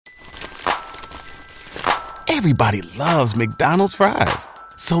Everybody loves McDonald's fries.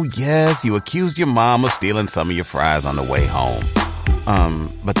 So yes, you accused your mom of stealing some of your fries on the way home.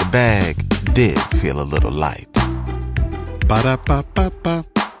 But the bag did feel a little light. Ba-da-ba-ba-ba.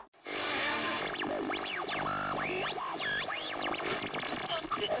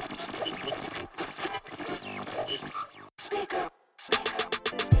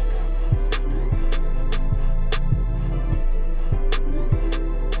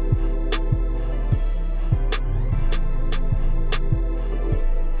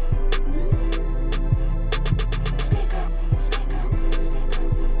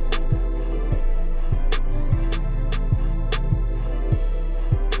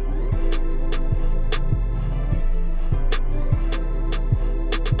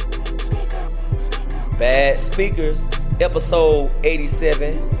 Bad Speakers, episode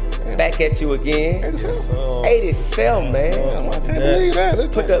 87. Back at you again. 87, man. I can't believe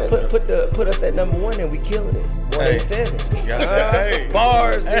that. Put us at number one and we killing it. 187. Hey.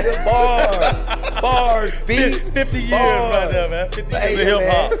 Bars, nigga, bars, beat. 50 years bars. right there, man. 50 years Hey, of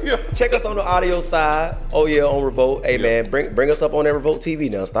hip hop. man, check us on the audio side. Oh yeah, on Revolt. Hey man, bring us up on that Revolt TV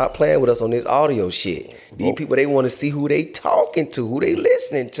now. Stop playing with us on this audio shit. These people, they want to see who they talking to, who they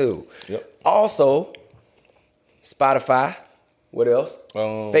listening to. Yep. Also, Spotify. What else?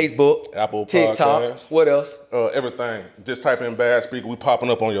 Facebook, Apple TikTok. Podcasts. What else? Everything. Just type in Bad Speaker. We popping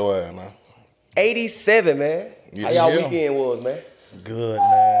up on your ass, man. 87, man. Yeah. How y'all Yeah. weekend was, man? Good,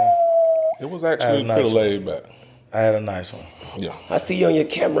 man. It was actually nice pretty one. laid back. I had a nice one. Yeah. I see you on your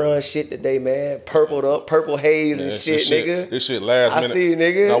camera and shit today, man. Purpled up, purple haze and This shit, nigga. This shit last minute. I see you,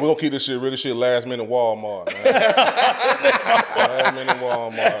 nigga. No, we gonna keep this shit real. This shit last minute Walmart, man. Last minute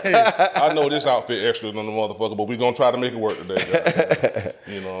Walmart. I know this outfit extra than the motherfucker, but we gonna try to make it work today, guys.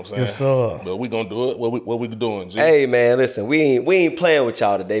 You know what I'm saying? Yes, sir. But we gonna do it. What we doing, G? Hey man, listen, we ain't playing with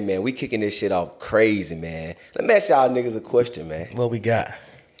y'all today, man. We kicking this shit off crazy, man. Let me ask y'all niggas a question, man. What we got?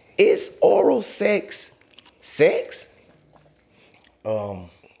 Is oral sex sex? Look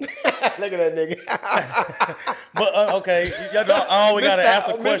at that nigga. But okay, y'all we gotta ask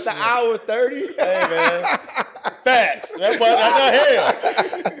a question. Mr. Hour 30. Hey man, facts. That's what I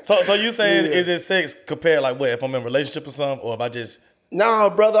got here. So you saying is it sex compared like what if I'm in a relationship or something, or if I just Nah,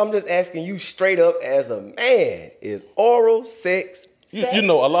 brother, I'm just asking you straight up as a man. Is oral sex sex? You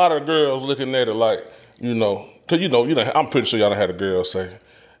know, a lot of girls looking at it like, you know, cause you know, I'm pretty sure y'all done had a girl say,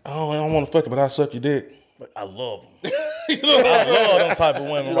 "Oh, I don't want to fuck it, but I suck your dick." but I love them. I love them type of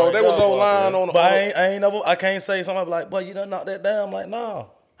women. You know, right they was there. online on. But I ain't never. I can't say something like, "But you done knocked that down." I'm like, no,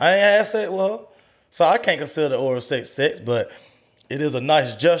 I ain't had sex with her, so I can't consider oral sex, but it is a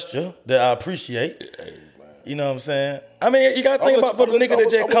nice gesture that I appreciate. You know what I'm saying? I mean, you gotta think about for the nigga that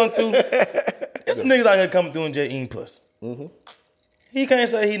just come through. There's some niggas out here coming through and just eating pussy. Mm-hmm. He can't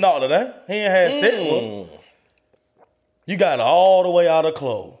say he knocked her down. He ain't had sex with her. You got her all the way out of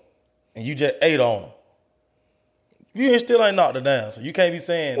clothes, and you just ate on her. You still ain't knocked her down, so you can't be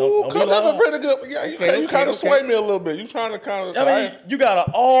saying. Ooh, don't be that's a lying. pretty good. Yeah, you kind of sway me a little bit. You trying to kind of. I mean, you got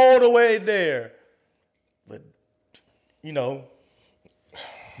her all the way there, but you know,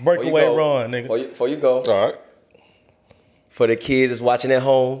 breakaway run, nigga. Before you go, all right. for the kids that's watching at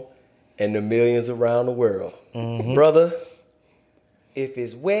home and the millions around the world, brother, if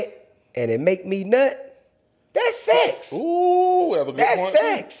it's wet and it make me nut, that's sex. Ooh, that's a good That's point.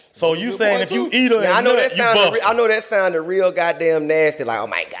 sex. So you saying if you eat her Now, and nut, you bust. I know that sounded real goddamn nasty. Like, oh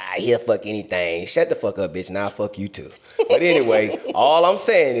my God, he'll fuck anything. Shut the fuck up, bitch. Now I'll fuck you too. But anyway, all I'm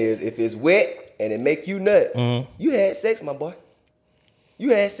saying is, if it's wet and it make you nut, you had sex, my boy.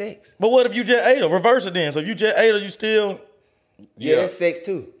 You had sex. But what if you just ate her? Reverse it then. So if you just ate her, you still Yeah, that's sex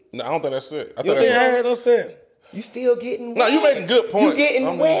too. No, I don't think that's it. I you think didn't that's have no sex. You still getting No, wet. you making good points. You getting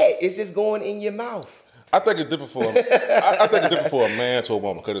I mean- wet. It's just going in your mouth. I think it's different for. I think it's different for a man to a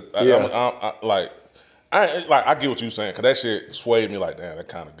woman because I get what you saying because that shit swayed me like, damn, that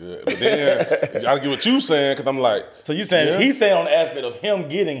kind of good. But then I get what you saying because I'm like, So you saying he's saying on the aspect of him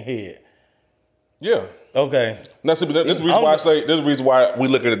getting head. yeah. Okay. Now, see, but this is the reason why I say this is the reason why we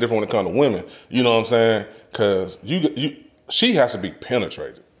look at it different when it comes to women. You know what I'm saying? Because she has to be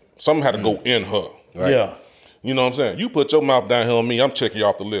penetrated. Something had to go in her. Right. Yeah. You know what I'm saying? You put your mouth down here on me, I'm checking you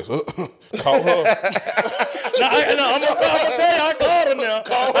off the list. Call her. I'm gonna tell you, I called her now. I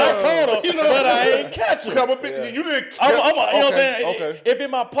called her, but I ain't catch her. You didn't. You know what I'm saying? Okay. If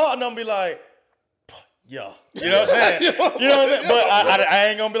it's my partner, I'm be like, yeah. You know what I'm saying? You know what I'm saying? But I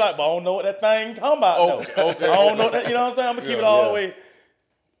ain't gonna be like, but I don't know what that thing talking about. though. Okay. I don't know that. You know what I'm saying? I'm gonna keep it all the way.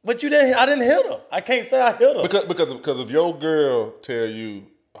 But I didn't hit her. I can't say I hit her. Because if your girl tell you,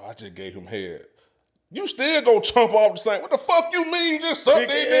 oh, I just gave him head, you still gonna chump off the same. What the fuck you mean? You just suck that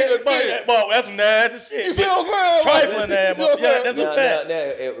nigga dick? But that's some nasty shit. You see what I'm saying? Trifling ass. You know what I'm saying? That's a fact.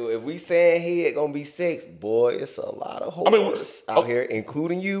 Now, if we saying head gonna be sex, boy, it's a lot of whores out here,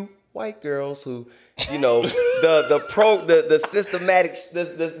 including you, white girls who, you know, the systematic,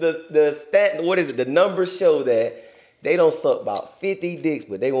 what is it? The numbers show that they don't suck about 50 dicks,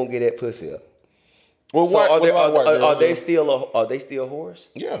 but they won't get that pussy up. Well, So are they girls, still whores?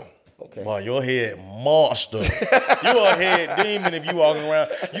 yeah. Okay. Boy, your head monster. You a head demon if you walking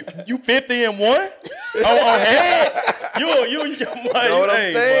around. You 50 and 1 on head. You Know what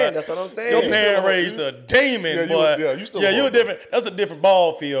I'm saying? That's what I'm saying. Your parent raised a demon, boy. You're different. That's a different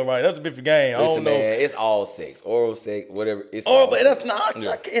ball field, right? That's a different game. I Listen, don't know. man, it's all sex, oral sex, whatever. It's Oh, all but sex. that's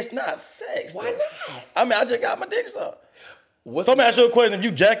not. It's not sex. Why though. not? I mean, I just got my dick sucked. What's So let me ask you a question. If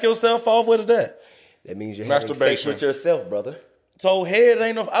you jack yourself off, what is that? That means you're having sex Masturbation. with yourself, brother. So head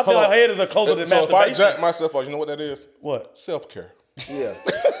ain't no. I feel like head is a closer than So if I masturbation. jack myself off, you know what that is? What? Self-care. Yeah.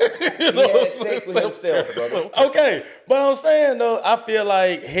 You He know what I'm had sex saying? with himself, brother. Okay, but I'm saying though, I feel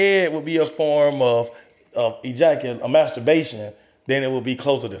like head would be a form of ejaculation, a masturbation. Then it would be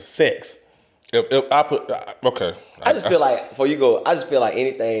closer to sex. If I put okay, I just feel like before you go, I just feel like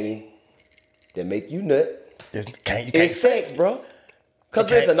anything that make you nut You can't is sex, bro. Cause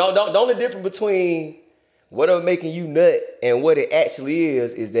You can't- listen, the only difference between whatever making you nut and what it actually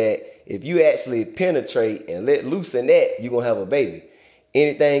is that if you actually penetrate and let loose in that, you're gonna have a baby.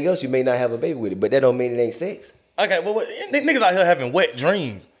 Anything else, you may not have a baby with it, but that don't mean it ain't sex. Okay, well, niggas out here having wet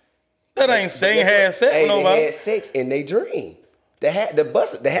dreams. That ain't saying had sex Hey, with nobody. they had sex in their dream. They have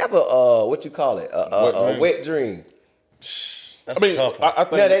a what you call it? A wet dream. That's I mean, a tough one. I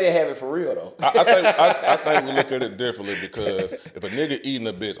think No, they didn't have it for real though. I think we look at it differently because if a nigga eating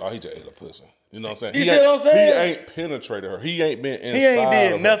a bitch, he just ate a pussy. You know what I'm saying? You see what I'm saying? He ain't penetrated her. He ain't been inside. He ain't did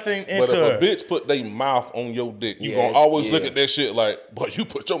of her. nothing But into if her. a bitch put their mouth on your dick, you Yeah, gonna always look yeah. at that shit like, boy, you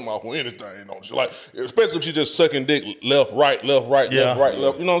put your mouth on anything, don't you? Like, especially if she just sucking dick left, right, Yeah. left.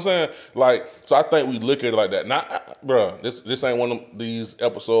 You know what I'm saying? Like, so I think we look at it like that. Now, bruh, this ain't one of these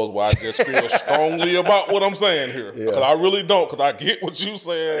episodes where I just feel strongly about what I'm saying here. Because I really don't, because I get what you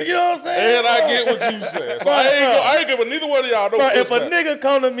saying. You know what I'm saying? And I get what you saying. So I ain't giving neither one of y'all no Bro, if a pushback. nigga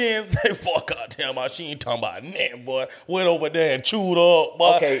come to me and say, "Boy, goddamn, she ain't talking about nothing, boy," went over there and chewed up,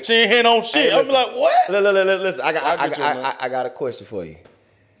 boy. Okay. She ain't hit on shit. Hey, I'm listen. like, what? Listen, I get you, man. got a question for you.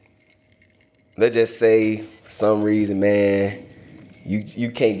 Let's just say for some reason, man,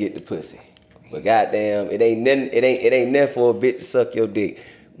 you can't get the pussy. But goddamn, it ain't nothing for a bitch to suck your dick.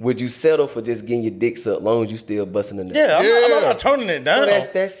 Would you settle for just getting your dick sucked as long as you still busting a nut? Yeah, I'm Yeah. not turning it down. So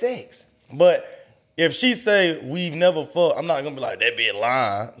that's sex. But if she say we've never fucked, I'm not gonna be like that. Be a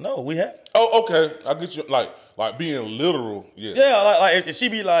lie. No, we have. Oh, okay. I get you. Like being literal. Yeah. Yeah, like if she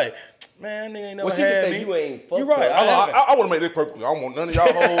be like, man, nigga ain't never Well, she can had say me. you ain't fucked You right. her. I want to make this perfectly. I don't want none of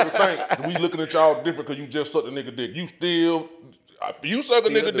y'all hoes to think that we looking at y'all different because you just sucked a nigga dick. You still, you suck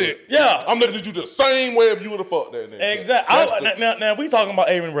a Still nigga do dick. Yeah. I'm looking at you the same way if you would have fucked that nigga. Exactly. Now we talking about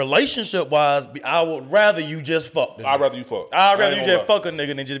even relationship wise. I would rather you just fuck them. I'd rather you fuck. I'd rather I you ain't just gonna fuck a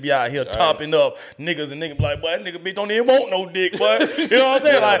nigga than just be out here topping up niggas and niggas be like, boy, that nigga bitch don't even want no dick, boy. You know what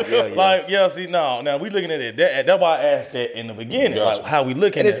I'm saying? Yeah. See, now we looking at it. That's why I asked that in the beginning. Gotcha. Like, how we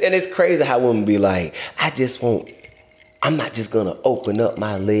looking And at it. it's crazy how women be like, I'm not just gonna open up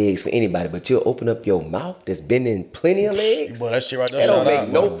my legs for anybody, but you'll open up your mouth that's been in plenty of legs. Boy, that shit right there, That don't shout make out.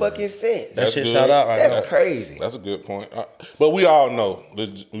 no boy. fucking sense. That That's shit good. shout out right That's there. crazy. That's a good point. But we all know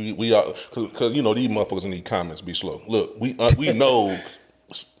that we all because you know these motherfuckers in these comments be slow. Look, we know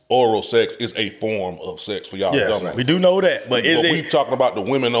oral sex is a form of sex for y'all. Yes, dumbass. we do know that. But is we it? talking about the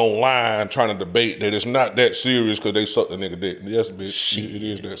women online trying to debate that it's not that serious because they suck the nigga dick. Yes, bitch, it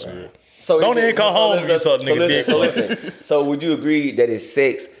is that serious. So Don't even come home if you suck nigga dick. Listen. So would you agree that it's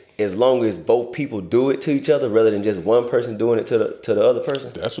sex as long as both people do it to each other rather than just one person doing it to the other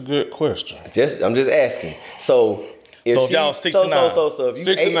person? That's a good question. I'm just asking. So if y'all 69. So if you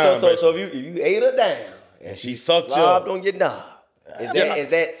 69, ate, so if you ate her down and She sucked you. slobbed on your knob, is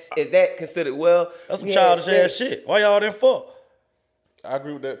that considered well? That's some we had childish ass sex? shit. Why y'all didn't fuck? I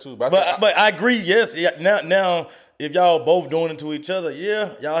agree with that too. But But I agree. Yes. Yeah, now if y'all both doing it to each other,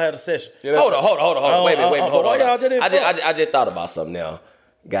 yeah, y'all had a session. Yeah, that's- Hold on. Wait a minute. Hold why on. y'all didn't fuck? I just thought about something now.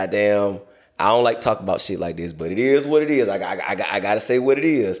 Goddamn, I don't like talk about shit like this, but it is what it is. I gotta say what it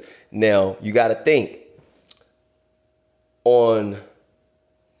is. Now you gotta think on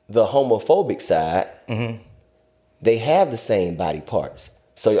the homophobic side. They have the same body parts.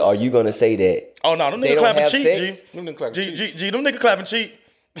 So are you gonna say that? Oh no, them they niggas don't clapping have cheek, sex? Them niggas clapping cheek. G, them niggas clapping cheek.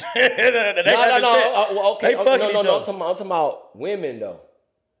 No. Okay. They fucking each No. other. I'm talking about women though.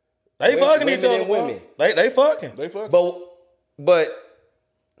 They fucking each other. and women. They fucking. They fuck. But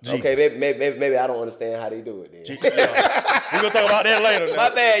G. okay, maybe I don't understand how they do it. Then. We gonna talk about that later.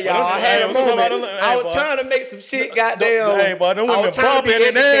 My bad, y'all. I had a moment. I was trying to make some shit. Goddamn. Hey, boy, them women bumping and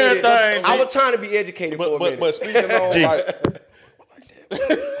educated. everything. I was trying to be educated for a minute. But speaking on like,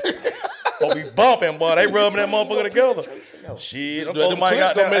 Oh, we bumping, boy. They rubbing that motherfucker together. Shit, them folks might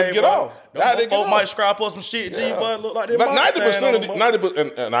got gonna make them get off. Them folks might scrap us some shit, G, but look like they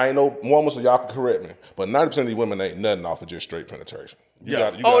 90%, and I ain't no woman, so y'all can correct me, but 90% of these women ain't nothing off of just straight penetration. You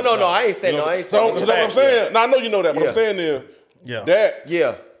Yeah. gotta No, know. I ain't saying no. I ain't saying You know what I'm saying? Now I know you know that, but Yeah. I'm saying is Yeah. that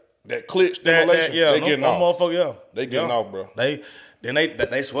clit stimulation, they getting off. Motherfucker, yeah. They getting off, bro. They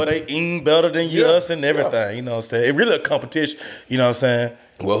swear they eating better than us and everything. You know what I'm saying? It really a competition. You know what I'm saying?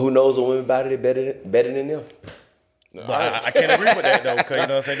 Well, who knows a woman body better than them? But I can't agree with that though, cause you know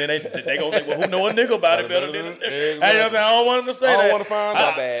what I'm saying. Then they gonna say, well, who know a nigga about it better than a nigga? Hey, you know what I'm saying? I don't want them to say that. I don't want to find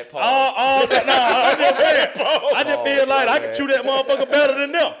out. My bad, Paul. I'm just saying. I just feel like I can chew that motherfucker better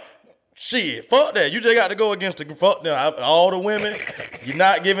than them. Shit, fuck that. You just got to go against the fuck them. All the women, you're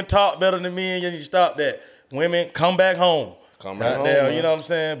not giving top better than me, and you need to stop that. Women, come back home. Come back home, Goddamn, man. you know what I'm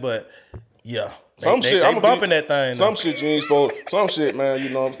saying? But yeah. Some shit, I'm bumping that thing. Some shit you ain't supposed. Some shit, man. You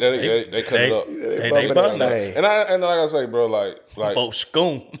know, they cut it up. They bumping that thing. And like I say, bro, like Folks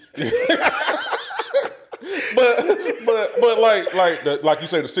scoon. but like you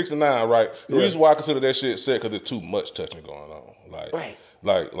say, the 69, right? The reason why I consider that shit set because there's too much touching going on.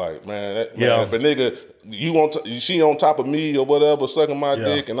 Like, man, if a nigga, she on top of me or whatever, sucking my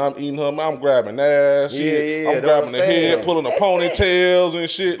dick, and I'm eating her, I'm grabbing ass, I'm grabbing the head, pulling the ponytails and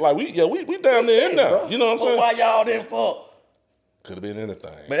shit. Like we down there in there. You know what I'm saying? Why y'all didn't fuck? Could have been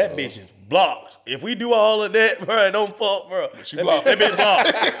anything. But that bitch is blocked. If we do all of that, bro, don't fuck, bro. She blocked. That bitch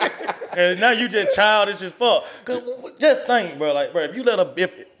blocked. And now you just childish as fuck. Cause just think, bro, like, bro, if you let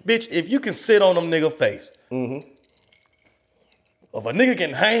if you can sit on them nigga face, if a nigga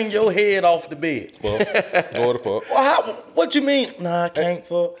can hang your head off the bed, Well, go to fuck. well, what you mean? Nah, I can't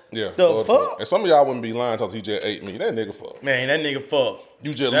fuck. Yeah. The fuck? And some of y'all wouldn't be lying because he just ate me. That nigga fuck. Man, that nigga fuck.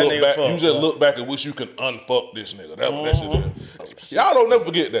 You just That look nigga back. fuck, You just bro. look back and wish you can unfuck this nigga. That's what that shit is. Y'all don't never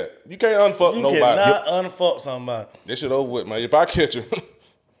forget that. You can't unfuck You nobody. cannot unfuck somebody. That shit over with, man. If I catch you,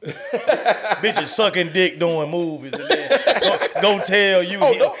 Bitches sucking dick doing movies and then go tell you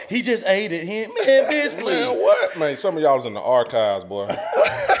he just ate it. Man, bitch, please. man, what? Man, some of y'all was in the archives, boy.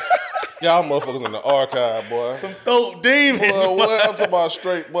 Y'all motherfuckers in the archive, boy. Some throat demons. Boy, what? I'm talking about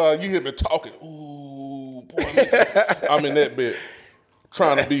straight, boy. You hear me talking. Ooh, boy. I'm in that bit.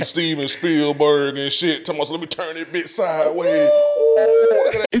 Trying to be Steven Spielberg and shit. Talking about, so let me turn that bitch sideways.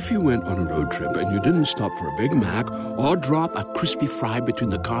 If you went on a road trip and you didn't stop for a Big Mac or drop a crispy fry between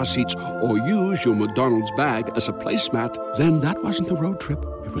the car seats or use your McDonald's bag as a placemat, then that wasn't a road trip.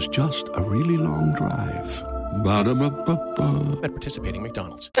 It was just a really long drive. Ba-da-ba-ba-ba. At participating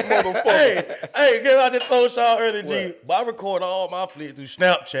McDonald's. Hey, I just told y'all earlier, G. But I record all my flicks through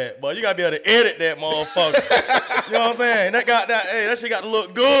Snapchat, but you gotta be able to edit that motherfucker. You know what I'm saying? That shit got to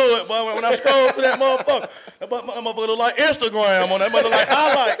look good, but when I scroll through that motherfucker, that motherfucker look like Instagram on that motherfucker like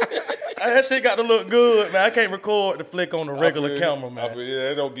highlight. That shit got to look good, man. I can't record the flick on the regular camera, man. Yeah,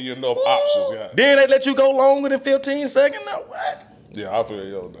 they don't give you enough options, yeah. Then they let you go longer than 15 seconds. Now what? Yeah, I feel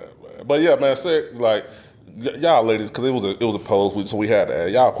you on that, man. But yeah, man, like y'all ladies, because it was a pose, so we had to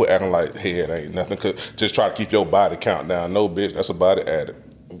add. Y'all quit acting like head ain't nothing. Cause just try to keep your body count down. No, bitch, that's a body added.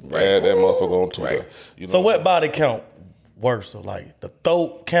 Right. Add that motherfucker onto the. You know so what body count worse? So like the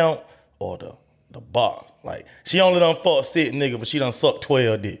throat count or the bar? Like she only done fuck 6 nigga, but she done sucked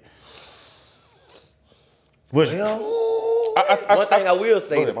 12 dick. Which One thing I will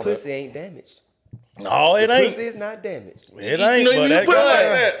say, the pussy ain't damaged. no, it ain't. Pussy is not damaged. It ain't. When But you put it like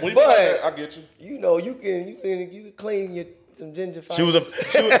that, when you put it like that, I get you. You know, you can clean some ginger fibers.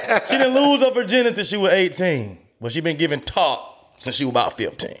 she didn't lose her virginity till she was 18, but she been giving top since she was about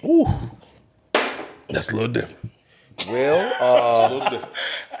 15. Ooh, that's a little different. Well, A little different.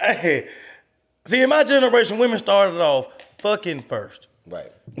 Hey, see, in my generation, women started off fucking first.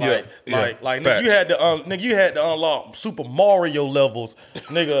 right. Like, Fact. nigga, you had to unlock Super Mario levels,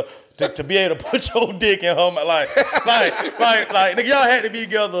 nigga, to be able to put your dick in her mouth. Like, nigga, y'all had to be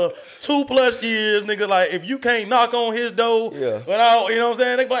together 2+ years, nigga. Like, if you can't knock on his door without, you know what I'm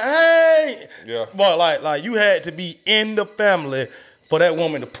saying? They be like, hey. Yeah. But like you had to be in the family for that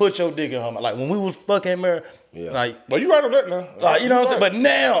woman to put your dick in her mouth. Like, when we was fucking married, like, Well, you right on that now. like, you know what I'm saying? But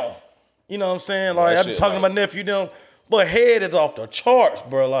now, you know what I'm saying? Like, That I've been shit talking to my nephew, them, but head is off the charts,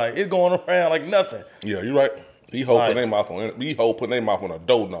 bro. Like, it's going around like nothing. Yeah, you right. He hoping they mouth on a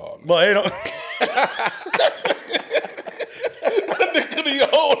doorknob. But they don't. Nigga, he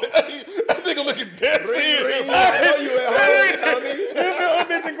hold it. serious. I know you at home, Tommy. That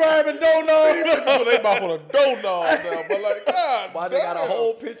bitch grabbing donuts. They about for the donuts now, but like, God, Why they got a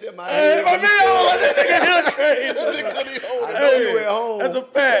whole picture of my Hey, head? my man, that nigga here crazy. That nigga hold I it. know you at home. That's a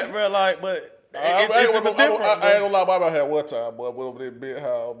fact, bro. Like, but I ain't it's a gonna difference. lie, I had one time, boy, went over there big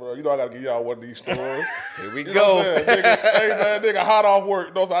house, bro. You know I gotta give y'all one of these stories. Here we You know go. what I'm saying? Nigga, hey man, nigga hot off work,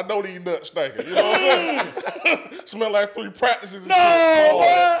 you know, so I know these nuts stinking. You know what I'm saying? Smell like 3 practices and shit.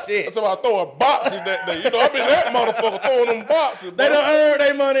 Oh, shit. That's about throwing boxes that day. You know, I been that motherfucker throwing them boxes, bro. They don't earn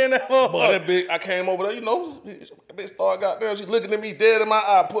their money in that motherfucker. But that bitch, I came over there, you know, that bitch started goddamn, she looking at me dead in my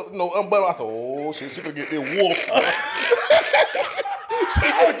eye, put no umbrella. I said, oh shit, she finna get this wolf. She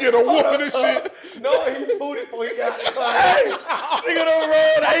finna get a wolf in this shit. No, he pulled it before he got the car. Nigga done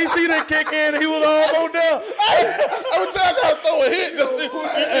rolled, the AC done kick in, and he was almost down. Every time I gotta throw a hit, just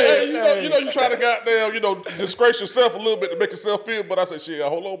you know, you try to goddamn, you know, disgrace yourself a little bit to make yourself feel. But I said, shit,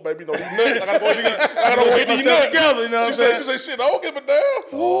 hold on, baby, you know, these nuts. I gotta go get these nuts together, you know what I'm saying? She said, shit, I don't give a damn. I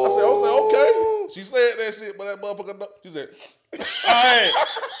said, okay. She said that shit, but that motherfucker, she said, Hey,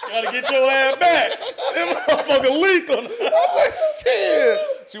 gotta get your ass back. That motherfucker leaked on her. I said, shit.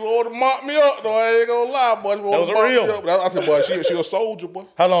 She wanted to mop me up, though. I ain't gonna lie, boy. She wanted to mop real. me up. I said, boy, she a soldier, boy.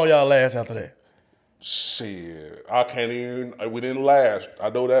 How long y'all last after that? Shit, I can't even. We didn't last. I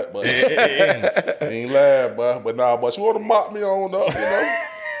know that, but ain't last, but nah, but she want to mop me on up, you know.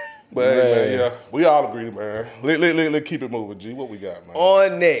 But hey, man, yeah, we all agree, man. Let's keep it moving, G. What we got, man?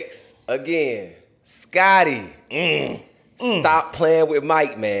 On next, again, Scotty. Stop playing with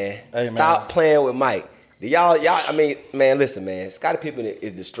Mike, man. Hey, Stop man. playing with Mike. Y'all, I mean, man, listen, man. Scottie Pippen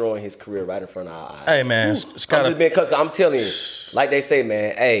is destroying his career right in front of our eyes. Hey, man, Scotty Because I'm telling you, like they say,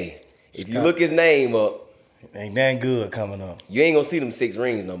 man, hey, if you look his name up, ain't that good coming up. you ain't gonna see them 6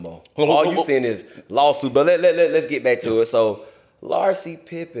 rings no more. All you seeing is lawsuit. But let's get back to it. So, Larcy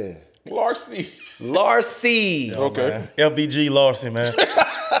Pippen. Larcy. Okay. Man. LBG Larson, man.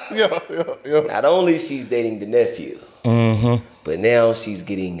 Yeah. Not only she's dating the nephew, but now she's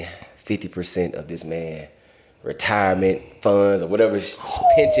getting 50% of this man retirement funds or whatever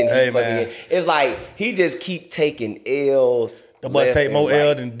pension he's Hey, fucking man. in. It's like he just keep taking L's. The boy left take and more right.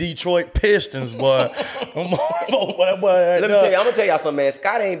 L than Detroit Pistons, boy. That boy I'm gonna tell y'all something, man.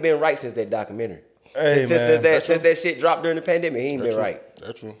 Scott ain't been right since that documentary. Hey, since man. since that shit dropped during the pandemic, he ain't been right.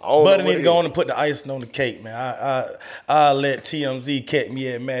 That's true. I don't know Buddy what need to it go is. on and put the icing on the cake, man. I let TMZ catch me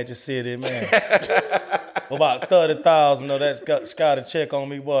at Magic City, man. About 30,000 of that got a check on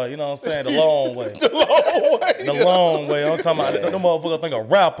me, boy. You know what I'm saying? The long way. The long way. I'm talking about them motherfuckers think a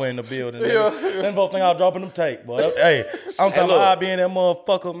rapper in the building. Them folks think I was dropping them tape, boy. Hey, I'm talking about I be in that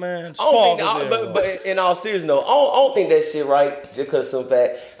motherfucker, man. I don't think, Sparkles there, boy. but in all seriousness, though, I don't think that shit right. Just because some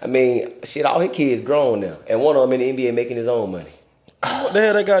fact, I mean, shit, all his kids grown now, and one of them in the NBA making his own money. What the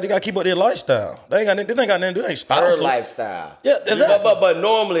hell they got? They got to keep up their lifestyle. They ain't got nothing to do. They ain't Her spousal. lifestyle. Yeah, exactly. But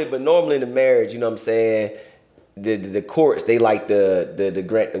normally in the marriage, you know what I'm saying, the courts, they like to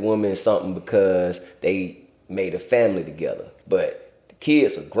grant the woman something because they made a family together. But the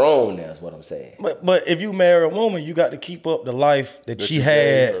kids are grown now, is what I'm saying. But if you marry a woman, you got to keep up the life that she you had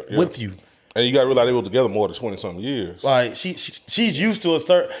gave her, yeah. with you. And you got to realize they were together more than 20-something years. Like she's used to a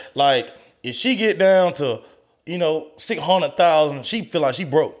certain, like if she get down to 600,000, she feel like she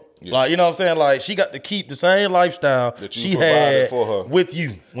broke. Yeah. Like, you know what I'm saying? Like she got to keep the same lifestyle That you she provided had for her. with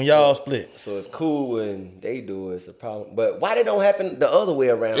you when y'all split. So it's cool when they do it, it's a problem. But why they don't happen the other way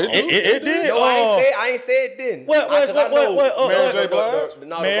around? It did. No, I ain't say it didn't. What? Mary J.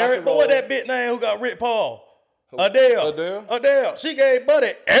 Blige? Mary, but what that bitch name who got Rick Paul? Adele. She gave Buddy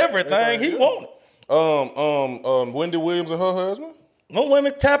everything he wanted. Wendy Williams and her husband. No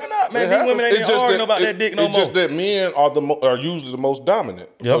women tapping out, man. These women ain't even arguing about that dick no It's more. just that men are usually the most dominant.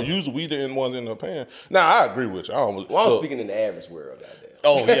 So Yep. usually we the ones in the paying. Now I agree with you. I'm Look, speaking in the average world out there.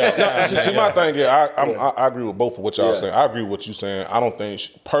 Oh yeah. See, my thing is, I agree with both of what y'all Yeah. saying. I agree with what you saying. I don't think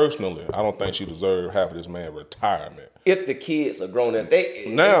she deserved half of this man's retirement. If the kids are grown up, if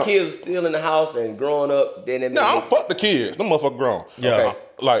Now- the kids are still in the house and growing up, then it No, I makes don't fuck the kids. Them motherfuckers grown. Yeah.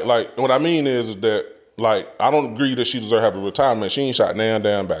 Okay. Like what I mean is that I don't agree that she deserves half of retirement. She ain't shot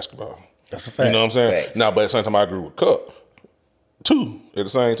damn basketball. That's a fact. You know what I'm saying? Facts. Now, but at the same time, I agree with Cup. Too, at the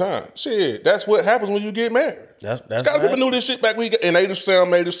same time. Shit, that's what happens when you get married. That's Scottie Pippen right. knew this shit back when he got in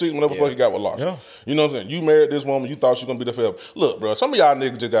 87, 86, whenever the fuck he got with Larson. Yeah. You know what I'm saying? You married this woman, you thought she was gonna be there forever. Look, bro, some of y'all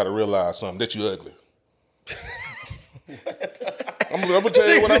niggas just gotta realize something, that you ugly. I'm gonna tell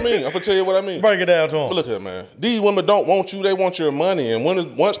you what I mean. Break it down to him. But look here, man. These women don't want you, they want your money. And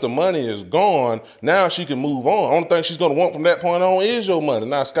once the money is gone, now she can move on. Only thing she's gonna want from that point on is your money.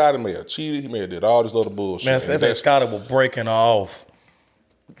 Now Scottie may have cheated, he may have did all this other bullshit. Man, they said Scotty was breaking her off.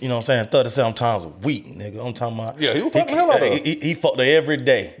 You know what I'm saying? 37 times a week, nigga. I'm talking about. Yeah, he was fucking the hell out of her. He fucked her every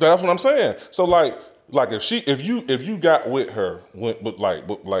day. That's what I'm saying. So like if you got with her,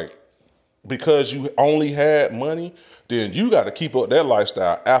 because you only had money, then you got to keep up that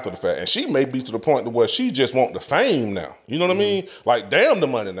lifestyle after the fact. And she may be to the point to where she just want the fame now. You know what I mean? Like, damn the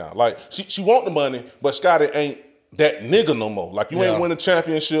money now. Like, she want the money, but Scotty ain't that nigga no more. Like, you ain't winning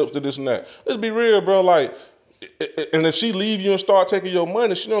championships to this and that. Let's be real, bro. Like, and if she leave you and start taking your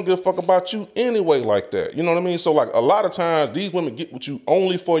money, she don't give a fuck about you anyway like that. You know what I mean? So, like, a lot of times, these women get with you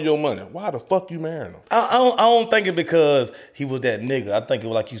only for your money. Why the fuck you marrying them? I don't think it because he was that nigga. I think it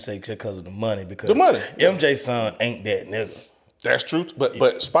was, like you say, because of the money. Because the money. MJ's son ain't that nigga. That's true.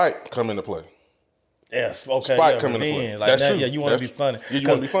 But Spike come into play. Yeah, okay. Spike come into play. Like, that's now, true. yeah, you want to be funny. Yeah, you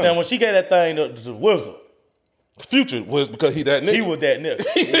want to be funny. Now, when she gave that thing to the Wizard, Future was because he that nigga. he was that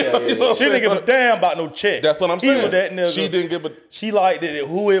nigga. You know She didn't give a damn about no check. That's what I'm saying. He was that nigga. She didn't give a. She liked it,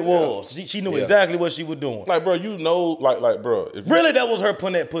 who it was. She knew exactly what she was doing. Like, bro, you know, like, bro. Really, that was her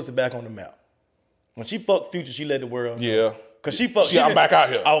putting that pussy back on the map. When she fucked Future, she let the world know. Yeah. Cause she fucked. I'm back out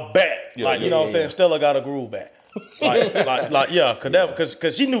here. I'm back. Yeah, like, you know what I'm saying? Stella got a groove back.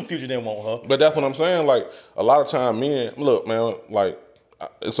 Cause she knew Future didn't want her. But that's what I'm saying. Like, a lot of time men, look, man, like,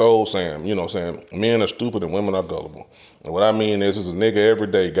 it's an old saying, you know what I'm saying? Men are stupid and women are gullible. And what I mean is a nigga every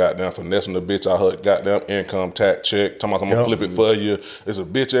day goddamn finessing the bitch out her goddamn income tax check, talking about I'm gonna flip it for you. It's a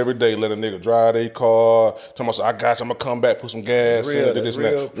bitch every day let a nigga drive their car, talking about I got you, I'm gonna come back, put some gas in it, this and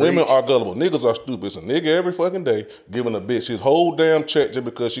that. Women are gullible. Niggas are stupid. It's a nigga every fucking day giving a bitch his whole damn check just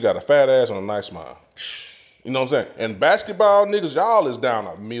because she got a fat ass and a nice smile. You know what I'm saying? And basketball niggas, y'all is down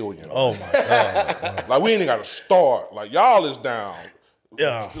 1 million. Oh my God. Like, we ain't even gotta start. Like, y'all is down.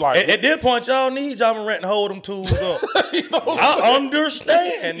 Yeah. Like, at this point, y'all need y'all Morant to hold them tools up. you know I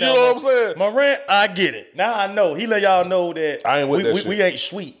understand. You know what I'm saying? Morant, I get it. Now I know. He let y'all know that I ain't with that shit. We ain't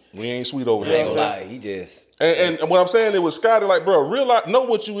sweet. We ain't sweet over I here. ain't gonna lie, he just. And what I'm saying is with Scotty, like, bro, realize, know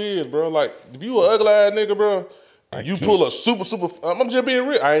what you is, bro. Like, if you an ugly ass nigga, bro, you pull a super, I'm just being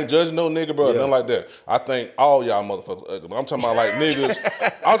real. I ain't judging no nigga, bro, nothing like that. I think all y'all motherfuckers ugly. But I'm talking about like niggas,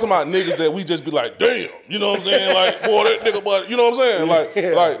 I'm talking about niggas that we just be like, damn, you know what I'm saying? Like, boy, that nigga, but you know what I'm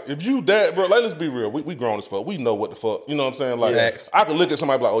saying? Like if you that, bro, like, let's be real. We grown as fuck. We know what the fuck, you know what I'm saying? Like, I could look at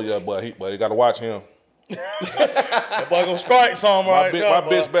somebody like, oh yeah, but you gotta watch him. That boy gonna strike some right now. My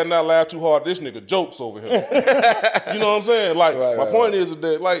bitch better not laugh too hard. This nigga jokes over here. You know what I'm saying? Like, my point is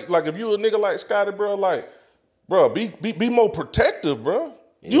that, like, if you a nigga like Scotty, bro, like, bro, be more protective, bro.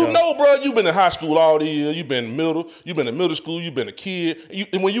 You know, bro, you been in high school all these years. You been in middle school. You been a kid.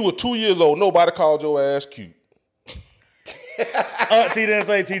 And when you were 2 years old, nobody called your ass cute. Auntie didn't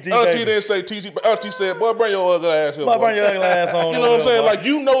say TT. Auntie didn't say TT, but Auntie said, boy, bring your ugly ass here. Boy, bring your ugly ass on. You know what I'm saying? Like,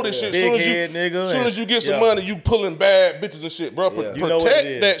 you know this shit. Big head nigga. Soon as you get some money, you pulling bad bitches and shit, bro.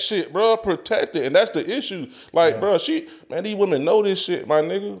 Protect that shit, bro. Protect it. And that's the issue. Like, bro, man, these women know this shit, my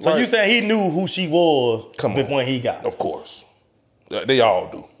nigga. So you saying he knew who she was when he got her? Of course. They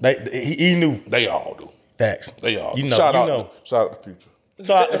all do. He knew. They all do. Facts. They all do. You know. Shout out to Future.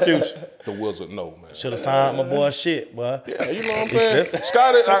 Shout out to Future. The Wizard, no, man. Should have signed my boy shit, boy. Yeah, you know what I'm saying?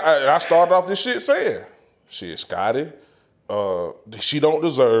 Scotty, I started off this shit saying, shit, Scotty, she don't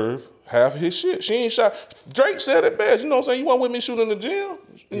deserve half of his shit. She ain't shot. Drake said it best. You know what I'm saying? You want with me shooting in the gym?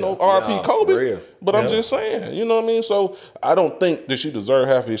 You know, RP Kobe. Real. But I'm just saying, you know what I mean? So I don't think that she deserved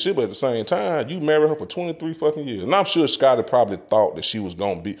half of his shit, but at the same time, you married her for 23 fucking years. And I'm sure Scotty probably thought that she was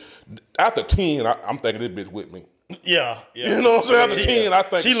going to be, after 10, I'm thinking this bitch with me. Yeah. You know what I'm saying? After 10, I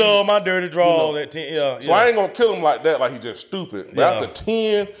think she loved my dirty draws at 10. Yeah. So I ain't gonna kill him like that, like he just stupid. But after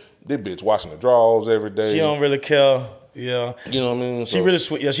 10, this bitch watching the draws every day. She don't really care. Yeah. You know what I mean? So she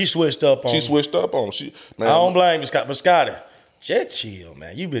really she switched up on him. She switched up on him. I don't blame you, Scott. But Scotty, just chill,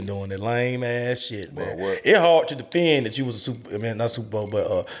 man. You been doing that lame ass shit, man. It's hard to defend that you was not Super Bowl,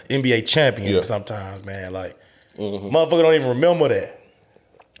 but NBA champion sometimes, man. Like, motherfucker don't even remember that.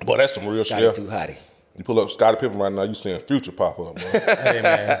 Boy, that's some real Scotty shit. too hotty. You pull up Scottie Pippen right now, you seeing Future pop up, man. Hey,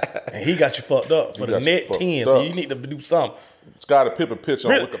 man. And he got you fucked up for the net 10, so you need to do something. Scottie Pippen picture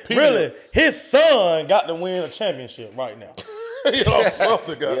on Wikipedia. Really, his son got to win a championship right now. You know,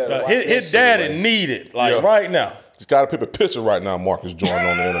 something got his daddy need it, right now. Scottie Pippen picture right now, Marcus joining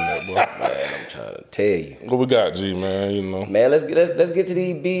on the internet, bro. Man, I'm trying to tell you. What we got, G, man, you know. Man, let's get to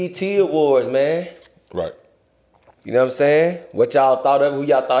these BET Awards, man. Right. You know what I'm saying? What y'all thought of? Who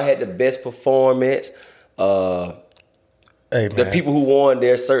y'all thought had the best performance? Hey, man. The people who won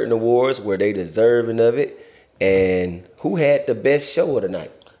their certain awards, were they deserving of it? And who had the best show of the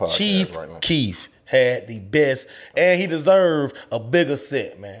night? Chief Keef had the best, and he deserved a bigger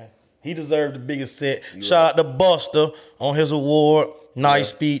set, man. He deserved the biggest set. Shout out to Buster on his award. nice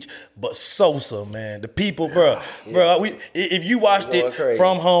speech, but Sosa, man, the people, bro, if you watched it crazy.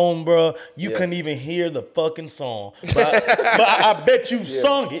 from home, bro, you couldn't even hear the fucking song. But I bet you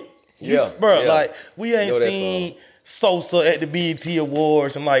sung it. Bro, like we ain't seen Sosa at the BET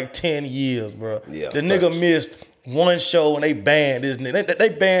Awards in like 10 years, bro. Yeah, the nigga missed one show and they banned this nigga. They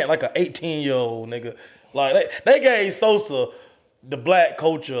banned like an 18-year-old nigga. Like they gave Sosa the black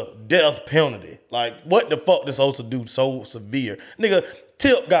culture death penalty. Like, what the fuck did Sosa do so severe? Nigga,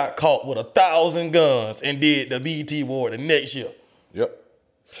 Tip got caught with 1,000 guns and did the BET Award the next year. Yep.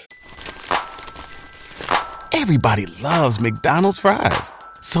 Everybody loves McDonald's fries.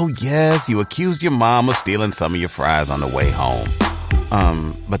 So yes, you accused your mom of stealing some of your fries on the way home.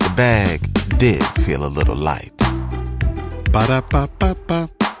 But the bag did feel a little light. Ba-da-ba-ba-ba.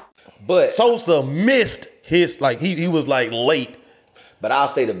 But Sosa missed his, like, he was like late. But I'll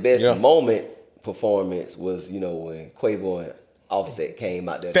say the best moment performance was, you know, when Quavo and Offset came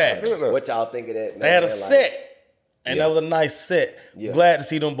out there. Facts. What y'all think of that, man? They had a Like, set. And that was a nice set. Yeah. Glad to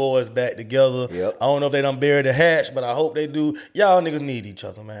see them boys back together. Yep. I don't know if they done buried the hatch, but I hope they do. Y'all niggas need each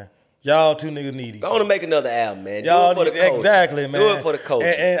other, man. Y'all two niggas need each I other. want to make another album, man. Y'all do it for the culture. exactly, man. Do it for the culture.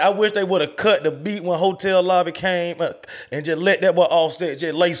 And I wish they would have cut the beat when Hotel Lobby came and just let that boy Offset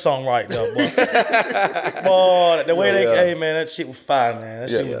just lay song right there, boy. Boy, the way hey man, that shit was fire, man. That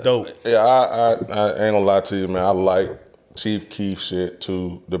shit was dope. Yeah, I ain't gonna lie to you, man. I like Chief Keef shit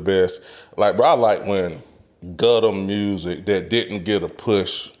to the best. Like, bro, I like when gutter music that didn't get a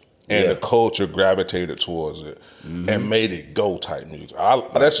push and the culture gravitated towards it and made it go type music.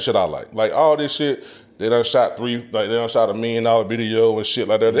 That's the shit I like. Like, all this shit, they done shot a $1 million video and shit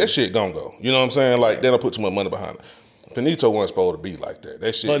like that. That shit gonna go. You know what I'm saying? Like, they don't put too much money behind it. Finito wasn't supposed to be like that.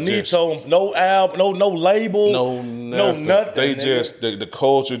 That shit Finito, no album, no label, no nothing. They just the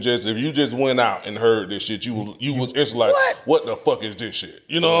culture just, if you just went out and heard this shit, you was it's like, what the fuck is this shit?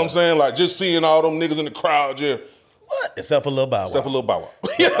 You know what I'm saying? Like, just seeing all them niggas in the crowd, just what? Except for Lil Bow Wow. Except for Lil Bow Wow.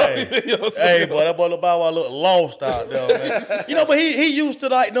 Hey, boy, that boy Lil Bow Wow look lost out there, man. You know, but he used to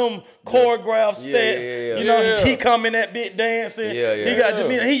like them choreographed sets. You know, he come in that bit dancing. He got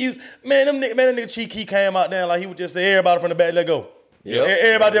Jamila. He used that nigga Cheek, he came out there like he would just say everybody from the back, let go.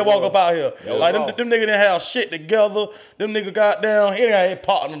 Everybody that walk up out here. Like them niggas didn't have shit together. Them niggas got down. He ain't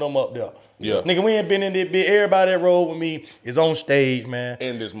partnering them up there. Yeah. Nigga, we ain't been in this bit. Everybody that rode with me is on stage, man.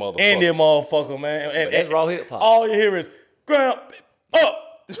 In this motherfucker. Man. And that's raw hip hop. All you hear is ground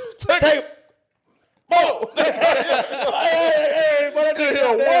up. Take Whoa! Hey, but I Couldn't hear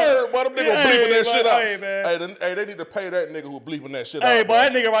a word, but them niggas bleeping that shit out. Hey, man. Hey, they need to pay that nigga who bleeping that shit out. Hey, boy,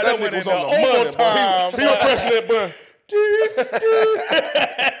 that nigga right there went in there overtime. He was pressing that button.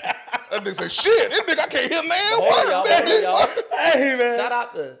 That nigga say, shit, this nigga I can't hear now. Y'all. Hey, man. Shout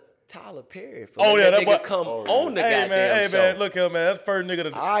out to Tyler Perry for that boy come on the hey, goddamn man, show. Hey, man, look here, man. That's the first nigga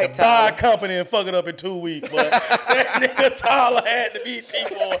to buy Tyler. a company and fuck it up in 2 weeks, but that nigga Tyler had to be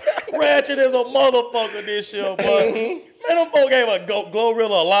T-boy. Ratchet as a motherfucker this year, boy. Man, them folk gave a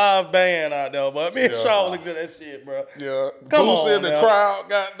Glorilla live band out there, but me and Shaw looked at that shit, bro. Yeah. Come Goose on, in the now. crowd,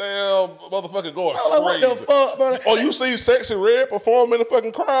 goddamn, motherfucker going I'm like, crazy. what the fuck, bro? Oh, you see Sexy Red perform in the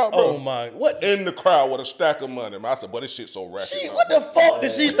fucking crowd, bro? Oh, my. What? In the crowd with a stack of money, man. I said, boy, this shit so ratchet. What the fuck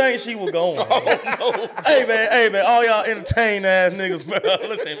did she think she was going? Hey, man, all y'all entertain ass niggas, man.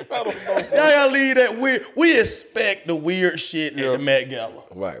 Listen, y'all leave that weird. We expect the weird shit at the Met Gala.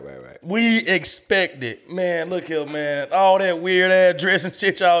 Right. We expect it. Man, look here, man. All that weird ass dress and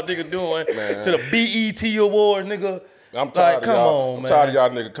shit y'all niggas doing to the BET Awards, nigga. I'm tired like, come on, I'm man. tired of y'all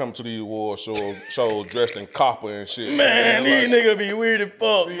niggas come to these award shows dressed in copper and shit. Man, these niggas be weird as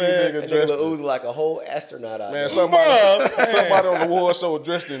fuck, man. That nigga look oozy like a whole astronaut out there. Somebody on the award show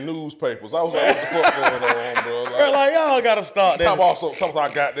dressed in newspapers. I was like, what the fuck going on, bro? Like y'all gotta start that. Sometimes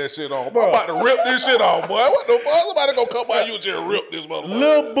I got that shit on. Bro, I'm about to rip this shit off, boy. What the fuck? Somebody gonna come by you and just rip this motherfucker.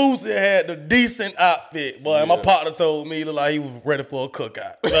 Lil Boosie had the decent outfit, boy. And my partner told me he looked like he was ready for a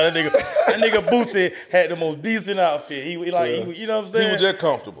cookout. So that nigga Boosie had the most decent outfit. He you know what I'm saying? He was just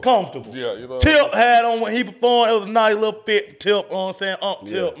comfortable. Yeah, you know. Tip had on when he performed. It was a nice little fit for Tip, you know what I'm saying?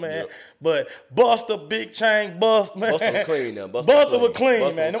 Tip, man. Yeah. But Busta, Big Chain, Bust, man. Busta was clean now. Busta was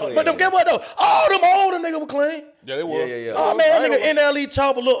clean, man. But them, get what though? All them older niggas were clean. Yeah, they were. Yeah. Oh man, that nigga NLE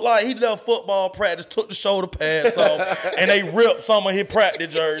Chopper looked like he left football practice, took the shoulder pads off, and they ripped some of his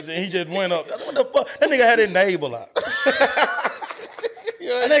practice jerseys, and he just went up. What the fuck? That nigga had his navel out.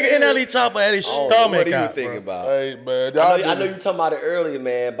 That nigga NLE Chopper had his stomach out. What do you think about? Hey man, I know you talking about it earlier,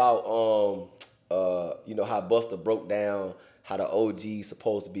 man. About you know how Busta broke down how the OG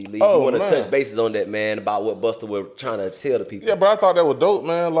supposed to be lead. You want to touch bases on that, man, about what Busta was trying to tell the people. Yeah, but I thought that was dope,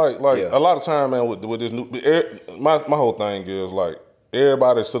 man. Like a lot of time, man, with this new, my whole thing is like,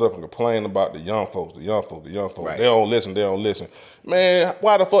 everybody sit up and complain about the young folks. Right. They don't listen. Man,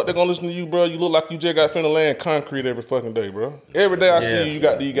 why the fuck they gonna listen to you, bro? You look like you just got finna laying concrete every fucking day, bro. Every day I see you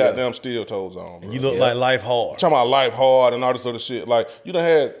got these goddamn steel toes on, bro. You look like life hard. Talking about life hard and all this other shit. Like, you done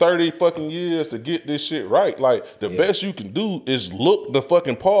had 30 fucking years to get this shit right. Like, the best you can do is look the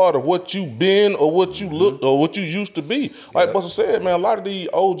fucking part of what you been or what you look or what you used to be. Like Busta said, man, a lot of these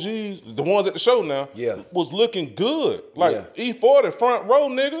OGs, the ones at the show now, was looking good. Like, E40 front row,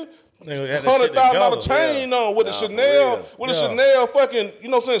 nigga. $100,000 chain on with a Chanel, Chanel fucking, you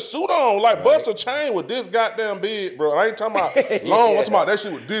know what I'm saying, suit on. Like, Busta chain with this goddamn big, bro. I ain't talking about long. I'm talking about that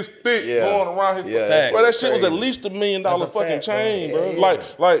shit with this thick going around his bro, that shit was at least $1 million fucking chain, bro.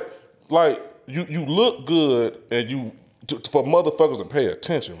 Like you look good and you for motherfuckers to pay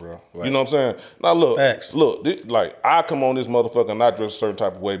attention, bro. Right. You know what I'm saying? Now look, like I come on this motherfucker and I dress a certain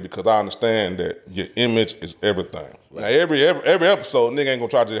type of way because I understand that your image is everything. Right. Now every episode, nigga ain't gonna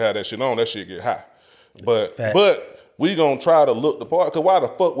try to have that shit on. That shit get high. But we gonna try to look the part. Cause why the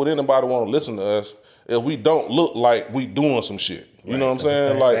fuck would anybody want to listen to us if we don't look like we doing some shit? You know what I'm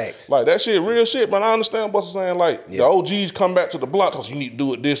saying? Like that shit, real shit. But I understand what's saying. Like the OGs come back to the block because you need to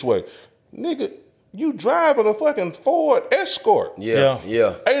do it this way, nigga. You driving a fucking Ford Escort. Yeah.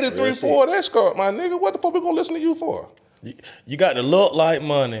 83 Ford Escort, my nigga. What the fuck we gonna listen to you for? You got to look like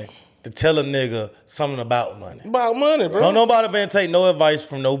money to tell a nigga something about money. About money, bro. Don't nobody been take no advice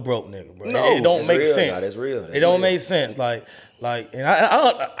from no broke nigga, bro. No. It don't make sense. No, that's real. It don't make sense. Like, and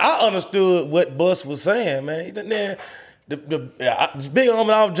I understood what Bus was saying, man. Then the big arm of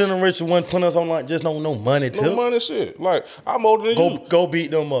our generation wasn't putting us on like just no money tip. No money shit. Like, I'm older than you. Go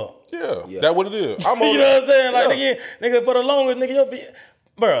beat them up. Yeah, that's what it is. I'm you know what I'm saying? Like, nigga, for the longest, nigga,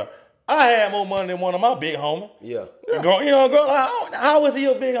 bro, I had more money than one of my big homies. Yeah. How was he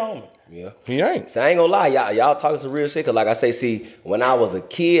a big homie? Yeah. He ain't. So I ain't gonna lie, y'all talking some real shit. Cause like I say, see, when I was a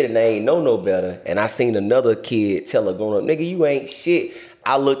kid and I ain't know no better, and I seen another kid tell a grown up, nigga, you ain't shit.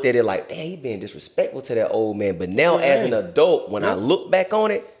 I looked at it like, damn, he being disrespectful to that old man. But now as an adult, when I look back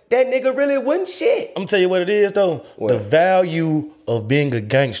on it, that nigga really wasn't shit. I'm gonna tell you what it is though. What? The value of being a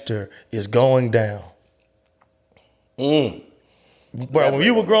gangster is going down. Bro, when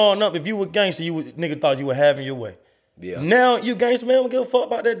you were growing up, if you were gangster, nigga thought you were having your way. Yeah. Now you gangster, man, don't give a fuck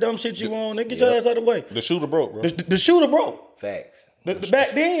about that dumb shit you on. Nigga, get your ass out of the way. The shooter broke, bro. The shooter broke. Facts. Back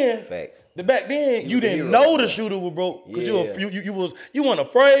then, you didn't know the shooter was broke because you weren't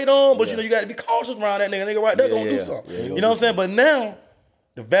afraid on, but you know you got to be cautious around that nigga. Nigga right there gonna do something. You know what I'm saying? But now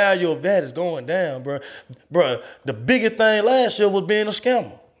the value of that is going down, bro. Bro, the biggest thing last year was being a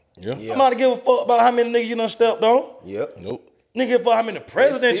scammer. Yeah. I'm not to give a fuck about how many niggas you done stepped on. Yep. Nope. Nigga, for how many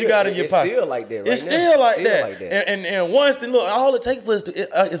presidents you got in your pocket. It's still like that right now. It's still like that. And once, look, all it takes for us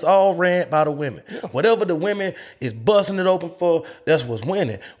it's all ran by the women. Yeah. Whatever the women is busting it open for, that's what's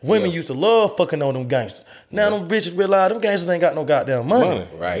winning. Women used to love fucking on them gangsters. Now them bitches realize them gangsters ain't got no goddamn money.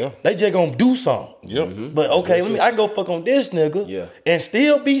 Right. Yeah. They just gonna do something. Yep. Mm-hmm. But okay, I can go fuck on this nigga and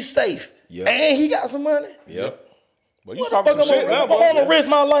still be safe. Yep. And he got some money. Yep. But you What the fuck talking shit now, I'm gonna risk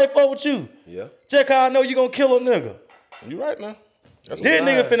my life over with you? Yeah. Check how I know you gonna kill a nigga. You right now. This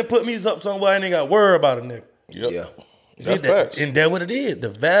nigga finna put me up somewhere I ain't got to worry about a nigga. Yep. Yeah. That's facts. And that's what it is. The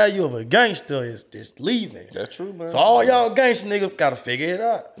value of a gangster is leaving. That's true, man. So all y'all gangster niggas gotta figure it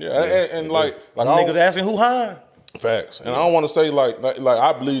out. Yeah, and like niggas asking who hired. Facts. And I don't want to say like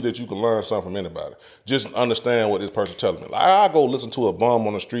I believe that you can learn something from anybody. Just understand what this person telling me. Like I go listen to a bum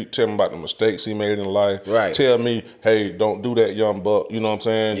on the street, tell him about the mistakes he made in life. Right. Tell me, hey, don't do that, young buck. You know what I'm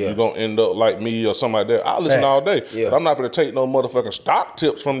saying? Yeah. You're gonna end up like me or something like that. I listen all day. Yeah. But I'm not gonna take no motherfucking stock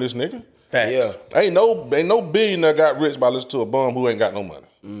tips from this nigga. Facts. Yeah. Ain't no billionaire got rich by listening to a bum who ain't got no money.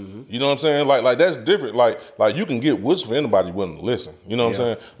 Mm-hmm. You know what I'm saying? Like that's different. Like you can get woods for anybody willing to listen. You know what I'm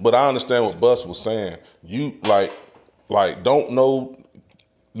saying? But I understand what Bus was saying. You like don't know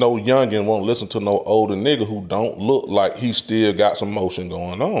no youngin won't listen to no older nigga who don't look like he still got some motion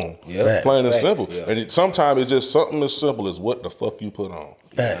going on. Yeah. Plain and simple. Yeah. And sometimes it's just something as simple as what the fuck you put on.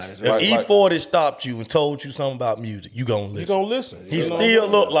 Facts. Yeah, if E40 stopped you and told you something about music, you gonna listen. You gonna listen. He still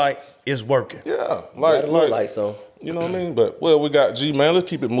look like it's working. Yeah. Look like so. You know what I mean? But we got G, man. Let's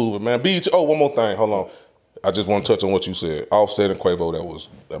keep it moving, man. BET. Oh, one more thing. Hold on. I just want to touch on what you said. Offset and Quavo,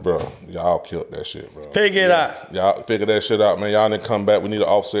 bro, y'all killed that shit, bro. Figure it out. Y'all figure that shit out, man. Y'all didn't come back. We need to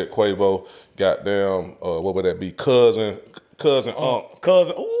Offset Quavo. Goddamn, what would that be? Cousin Unc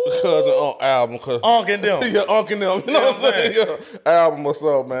album. Unc and them. Yeah, Unc and them. You know what I'm saying? Yeah. Album or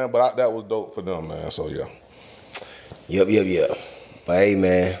so, man. But that was dope for them, man. So, yeah. Yep. But hey,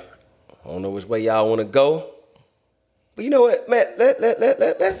 man, I don't know which way y'all want to go. But you know what, man?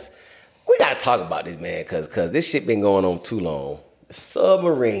 Let's we gotta talk about this, man, cause this shit been going on too long.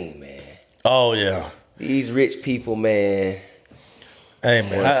 Submarine, man. Oh yeah. These rich people, man, Hey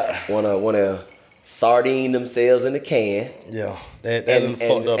man. wanna sardine themselves in a can Yeah. That is a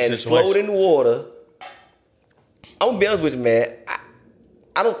fucked up and situation. float in water. I'm gonna be honest with you, man.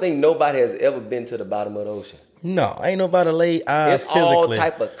 I don't think nobody has ever been to the bottom of the ocean. No, ain't nobody laid eyes It's physically all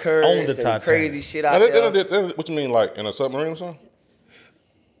type of on currents the and Titanic. crazy shit out Now, there. what you mean, like in a submarine or something?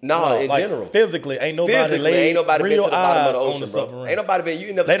 No, in like, general. physically, ain't nobody Physically, laid ain't nobody been real to the bottom of eyes the on ocean, the bro. submarine. Ain't nobody been. You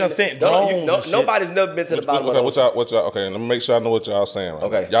ain't never. They done seen sent it. No, drones and shit. Nobody's never been to the bottom of the What ocean. y'all? Okay, let me make sure I know what y'all saying. Right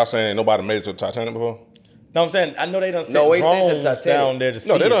Okay. now. Y'all saying nobody made it to the Titanic before? No, I'm saying I know they done sent No, we ain't sent to drones the Titanic. down there to see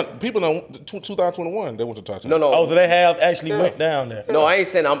No, they it. done. People done. 2021, they went to Titanic. No. Oh, so they have actually went down there. No, I ain't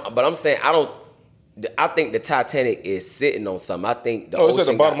saying. But I'm saying I don't. I think the Titanic is sitting on something. I think the No, ocean. it's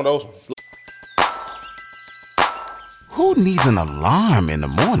at the bottom of the ocean. Who needs an alarm in the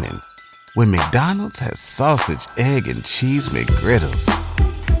morning when McDonald's has sausage, egg, and cheese McGriddles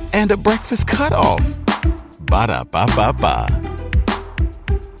and a breakfast cutoff? Ba-da-ba-ba-ba.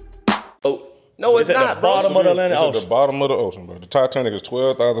 Oh, no, it's It's at not, the bro. bottom of the Atlantic It's at Ocean. the bottom of the ocean, bro. The Titanic is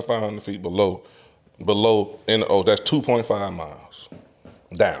 12,500 feet below in the ocean. That's 2.5 miles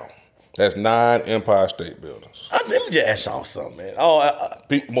down. That's 9 Empire State Buildings. Let me just ask y'all something, man. Oh,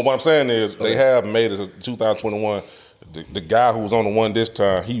 But what I'm saying is they have made it to 2021. The guy who was on the one this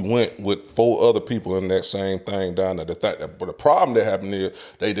time, he went with 4 other people in that same thing down there. But the problem that happened is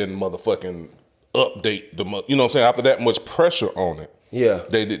they didn't motherfucking update you know what I'm saying? After that much pressure on it. Yeah.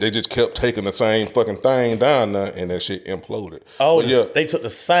 They just kept taking the same fucking thing down there and that shit imploded. oh, But yeah. they took the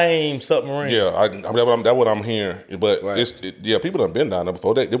same submarine. Yeah, that's what I'm hearing. But Right. people done been down there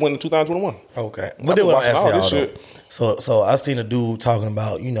before. They went in 2021. Okay. I've But been they want watching to ask all y'all this though. shit. So I seen a dude talking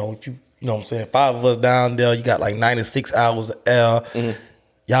about, if you know what I'm saying, 5 of us down there, you got like 96 hours of air. Mm-hmm.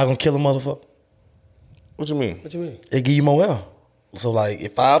 Y'all gonna kill a motherfucker? What you mean? What you mean? They give you more air. So like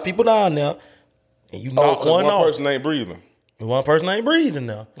if 5 people down there and you knock 'cause one off, person ain't breathing. and one person ain't breathing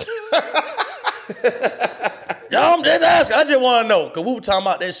now. Y'all, I'm just asking. I just want to know. Because we were talking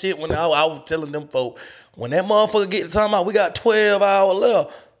about that shit when I was telling them folk, when that motherfucker get to talking about we got 12 hours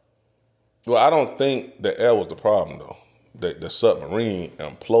left. Well, I don't think the air was the problem though. The submarine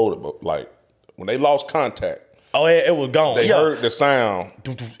imploded, but like when they lost contact, Oh, yeah, it was gone. they Yeah. heard the sound.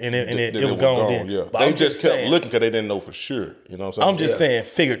 And it that was gone then. Yeah, But they I'm just kept saying- looking because they didn't know for sure. You know what I'm saying? I'm just saying,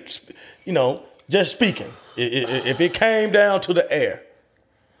 figured, just speaking. If it came down to the air,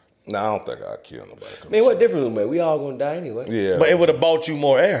 No, I don't think I'd kill nobody. Man, what difference, man? We all gonna die anyway. Yeah, but it would have bought you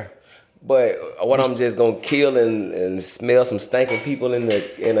more air. But what I'm just gonna kill and smell some stinking people in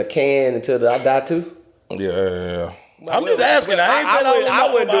a can until I die too? yeah. I'm just asking. I ain't said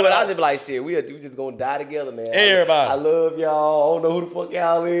I wouldn't do it. I I just be like, shit, we just gonna die together, man. Everybody. I love y'all. I don't know who the fuck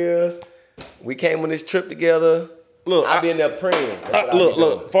y'all is. We came on this trip together. Look, I be in there praying. That's what I be Look,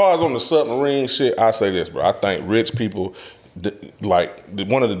 doing. as far as on the submarine shit, I say this, bro. I think rich people,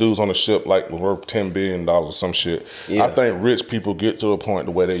 one of the dudes on the ship, like, was worth $10 billion or some shit. Yeah. I think rich people get to a point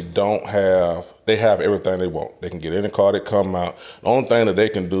where they have everything they want. They can get any car that come out. The only thing that they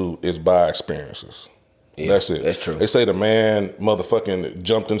can do is buy experiences. Yeah, That's it. that's true. They say the man motherfucking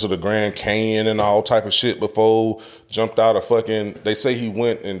jumped into the Grand Canyon and all type of shit before, jumped out of fucking, they say he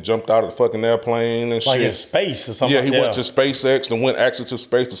went and jumped out of the fucking airplane and like shit. in space or something. Yeah, he went to SpaceX and went actually to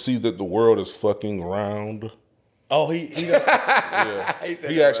space to see that the world is fucking round. Oh, He said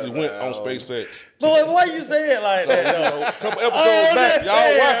He that, actually went on SpaceX. But why you say it like that? though? A couple episodes back,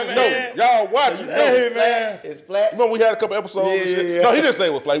 y'all watching? man. No, y'all watching? Hey, No. man. It's flat. Remember we had a couple episodes and shit? Yeah. No, he didn't say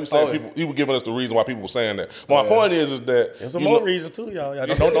it was flat. He was saying Oh. people. He was giving us the reason why people were saying that. My point is that There's some you more know- reason too, y'all. Y'all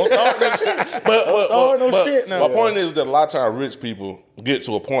don't start that shit. But, start no shit now. My point is that a lot of times rich people get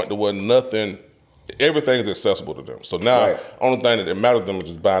to a point to where everything is accessible to them. So now, Right. only thing that matters to them is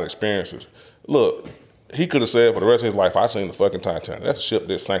just buying experiences. Look, he could have said for the rest of his life, I seen the fucking Titanic. That's a ship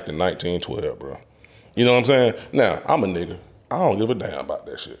that sank in 1912, bro. You know what I'm saying? Now, I'm a nigga. I don't give a damn about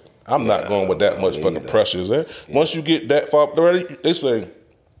that shit. I'm not going with that much fucking pressure. Is there? Once you get that far, they say,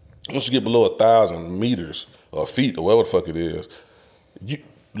 once you get below 1,000 meters or feet or whatever the fuck it is,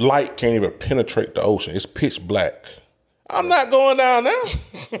 light can't even penetrate the ocean. It's pitch black. I'm not going down there.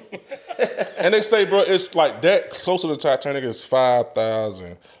 And they say, bro, it's like that close to the Titanic is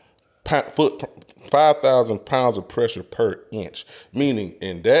 5,000 pounds of pressure per inch. Meaning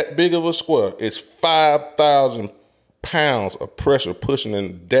in that big of a square, it's 5,000 pounds of pressure pushing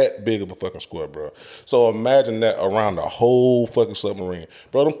in that big of a fucking square, bro. So imagine that around the whole fucking submarine.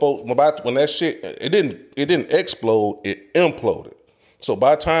 Bro, them folks, when that shit, it didn't explode, it imploded. So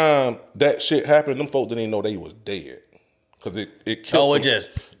by the time that shit happened, them folks didn't even know they was dead. Because it killed them.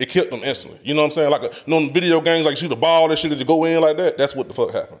 It killed them instantly. You know what I'm saying? Like, in video games, like you shoot the ball, that shit that you go in like that, that's what the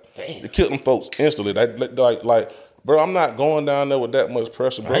fuck happened. Damn. It killed them folks instantly. Like, bro, I'm not going down there with that much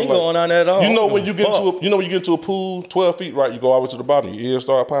pressure, bro. I ain't going down there at all. You know when you get into a pool, 12 feet, right? You go all the way to the bottom, your ears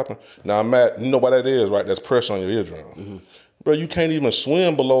start popping. Now, Matt, you know what that is, right? That's pressure on your eardrum. Mm-hmm. Bro, you can't even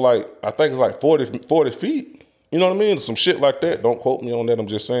swim below, like, I think it's like 40 feet. You know what I mean? Some shit like that. Don't quote me on that. I'm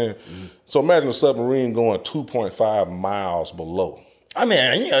just saying. Mm-hmm. So imagine a submarine going 2.5 miles below. I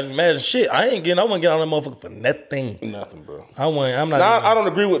mean, you gotta imagine shit. I wouldn't get on that motherfucker for nothing. Nothing, bro. I'm not. I don't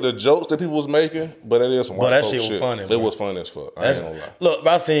agree with the jokes that people was making, but it is some white that folk shit was funny. It was funny as fuck. I ain't gonna lie. Look,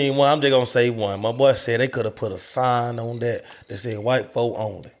 I seen one. I'm just gonna say one. My boy said they could have put a sign on that said white folk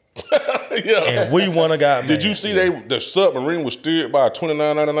only. Yeah. And we wanna got. Did you see the submarine was steered by a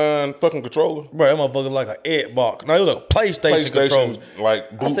 $29.99 fucking controller? Bro, that motherfucker like an Xbox. No, it was a PlayStation controller.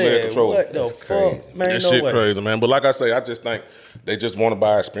 Like bootleg controller. What the fuck, man? That shit crazy, man. But like I say, I just think they just want to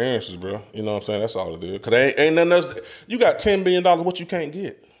buy experiences, bro. You know what I'm saying? That's all it is. Cause they ain't nothing else. You got $10 billion, what you can't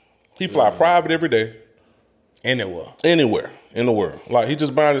get? He fly private every day. Anywhere in the world. Like he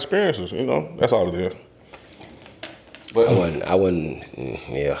just buying experiences. You know, that's all it is. But I wouldn't.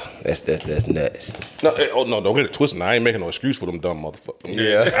 Yeah, that's nuts. No, don't get it twisted. I ain't making no excuse for them dumb motherfuckers.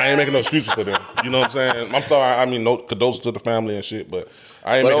 Yeah, I ain't making no excuses for them. You know what I'm saying? I'm sorry. I mean, no condolences to the family and shit, but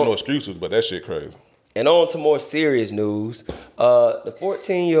I ain't making no excuses. But that shit crazy. And on to more serious news. The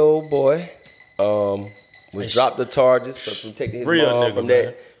 14-year-old boy was dropped the charges for protecting his mom from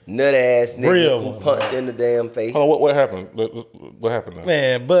that nut ass nigga who punched in the damn face. Hold on, what happened? What happened now?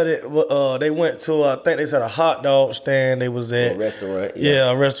 Man, but they went to I think they said a hot dog stand. They was at a restaurant.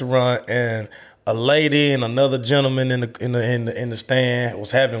 Yeah, a restaurant, and a lady and another gentleman in the stand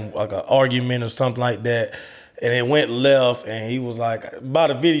was having like an argument or something like that, and it went left. And he was like, by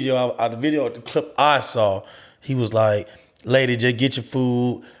the video, the clip I saw, he was like, "Lady, just get your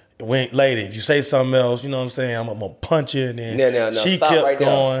food." Lady, if you say something else, you know what I'm saying, I'm gonna punch you. And then she kept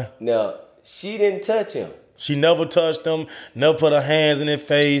going. No, she didn't touch him. She never touched him, never put her hands in his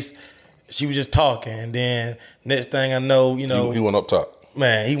face. She was just talking. And then next thing I know, he went up top.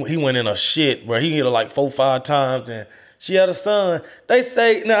 Man, he went in a shit, bro. He hit her like 4-5 times. And she had a son. They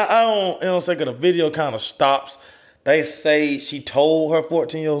say, now I don't say, because the video kind of stops. They say she told her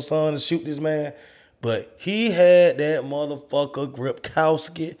 14-year-old son to shoot this man. But he had that motherfucker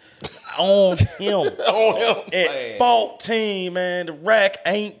Gripkowski on him. At 14, man. The rack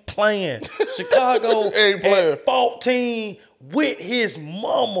ain't playing. Chicago ain't playing. At 14 with his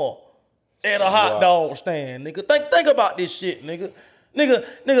mama at a hot dog stand, nigga. Think about this shit, nigga. Nigga,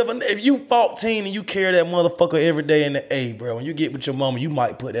 if you 14 and you carry that motherfucker every day in the A, bro, when you get with your mama, you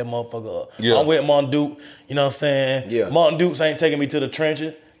might put that motherfucker up. Yeah. I'm with Monduke, you know what I'm saying? Yeah. Monduke ain't taking me to the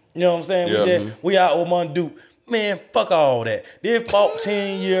trenches. You know what I'm saying? Yeah. We out with Monduke. Man, fuck all that. This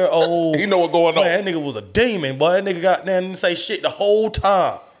 14-year-old. He know what's going on. Man, that nigga was a demon, boy. That nigga got down and say shit the whole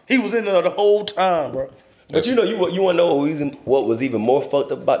time. He was in there the whole time, bro. But you want to know what was even more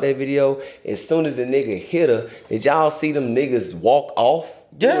fucked up about that video? As soon as the nigga hit her, did y'all see them niggas walk off?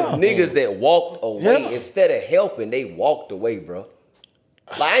 Yeah. Niggas that walked away instead of helping, they walked away, bro.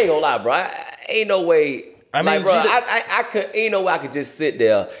 Like, I ain't gonna lie, bro. Ain't no way. I mean, bro, I could. Ain't no way I could just sit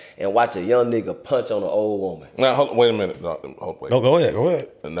there and watch a young nigga punch on an old woman. Now, wait a minute. No, wait. No, go ahead.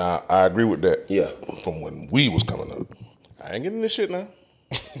 Now, I agree with that. Yeah. From when we was coming up, I ain't getting this shit now.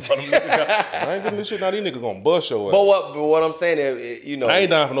 I ain't getting this shit now. These niggas gonna bust your ass. But what I'm saying is, I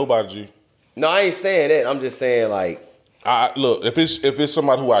ain't down for nobody, G. No, I ain't saying that. I'm just saying, like, look, if it's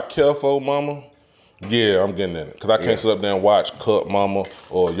somebody who I care for, mama. Yeah, I'm getting in it. Because I can't sit up there and watch Cut Mama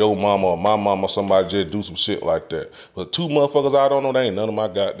or Yo Mama or My Mama, somebody just do some shit like that. But two motherfuckers I don't know, they ain't none of my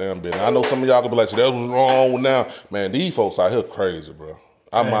goddamn business. I know some of y'all gonna be like, that was wrong now. Man, these folks out here crazy, bro.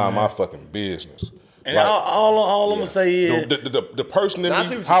 I mind my fucking business. And like, all I'm gonna say is the person in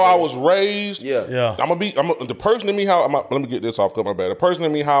me, how I was raised. Yeah. The person in me, let me get this off. Cut my bad. The person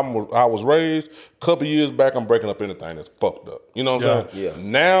in me, how I was raised. A couple years back, I'm breaking up anything that's fucked up. You know what I'm saying? Yeah.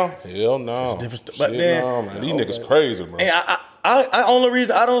 Now, hell no. It's different stuff. But then, no, man. These niggas crazy, bro. And I only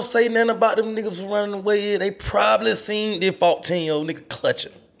reason I don't say nothing about them niggas running away is they probably seen their 14-year-old nigga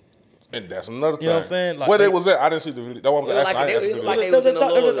clutching. And that's another thing. You know what I'm saying? Like, where they was at, I didn't see the video. That one was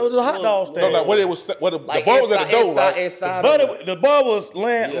it was a hot dog stand. No, like where they was, the bar was at the door, right? The bar was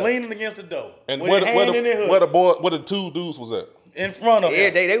leaning against the door. And where the two dudes was at? In front of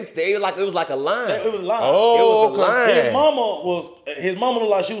him. They was like a line. It was a line. Oh, it was a line. His mama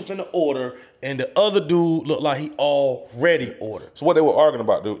looked like she was finna order, and the other dude looked like he already ordered. So what they were arguing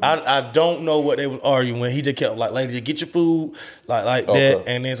about, dude? I don't know what they was arguing. He just kept like, lady, get your food, like that,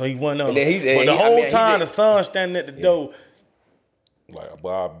 and then so he went on. But the whole time the son standing at the door, Like,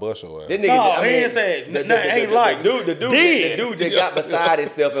 boy, I bust your ass. That nigga, No, he ain't said nothing. Ain't like the dude that got beside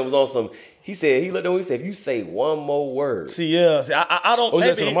himself and was on some. He said he looked at him. He said, "If you say one more word." See, I don't. Oh, is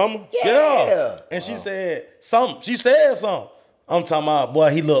that to the mama? Yeah. And she said something. She said something. I'm talking about, boy.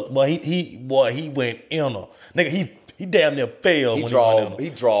 He looked, boy. He went in her. Nigga, he damn near fell when he went in her. He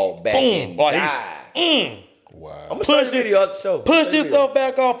drawed back Boom. and Boy, died. Wow. I'm gonna show the video up the show. Pushed himself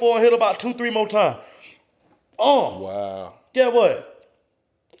back off for and hit about 2-3 more times. Wow. Yeah, what?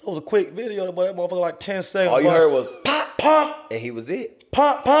 It was a quick video, but that motherfucker like 10 seconds. All you boy. heard was pop, pop, and he was it.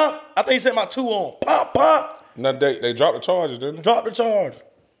 pop, pop. I think he said my 2 on. Pop, pop. Now they dropped the charges, didn't they? Drop the charge.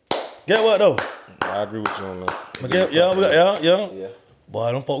 Get what though? I agree with you on that. But yeah. Yeah.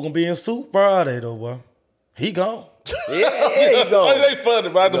 Boy, them folk gonna be in suit Friday though, boy. He gone. Yeah, he gone. They funny,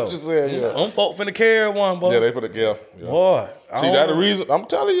 but I know what you saying. Yeah. Them folk finna carry one, boy. Yeah, they for the yeah. Boy. See, that the reason. I'm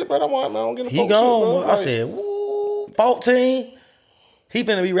telling you, bro. I don't get a He gone, boy. I said, woo, 14. He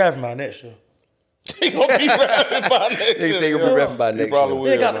finna be rapping by next year. he gonna be rapping by next year. They say he gonna be rapping by He next probably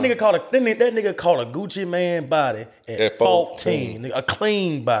year. will. That nigga called a Gucci man body at 14. Nigga, a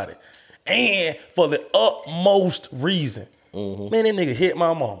clean body. And for the utmost reason. Man, that nigga hit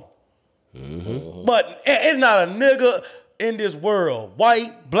my mama. But it's not a nigga in this world,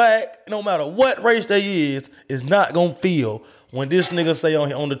 white, black, no matter what race they is not gonna feel when this nigga say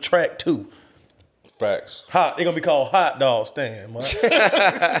on the track too. Facts. Hot, they gonna be called hot dog stand, man. He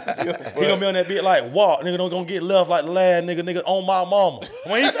gonna be on that bit like walk, nigga. Don't gonna get left like the last nigga on my mama.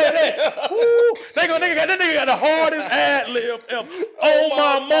 When he said that, woo, that nigga got the hardest ad lib ever. On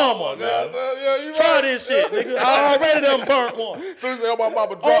my mama, God, nigga. yeah, you Try right. this shit, nigga. I already done burnt one. So he said, "Oh my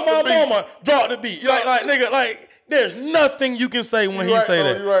mama, drop On the my beat." mama, drop the beat. Like nigga, like there's nothing you can say when You he right, say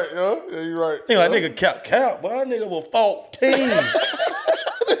though, that. You right, yeah, you right. Nigga, like nigga cap, boy. That nigga was 14.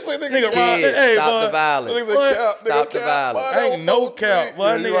 Nigga, Yeah, hey, stop boy. the violence. Nigga said, What? "Cap, Stop nigga, the cap, violence. boy, that Ain't no was cap. Boy,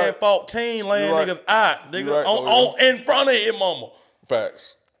 Yeah, that you nigga right. at 14 laying You right. niggas out. Nigga, You right, on in front of his mama.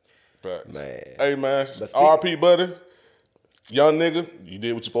 Facts. Man. Hey man, But RP buddy, young nigga, you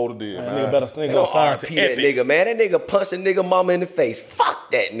did what you supposed to do, man. Nigga better They nigga don't go sign to RP that Epic. nigga, man. That nigga punched a nigga mama in the face.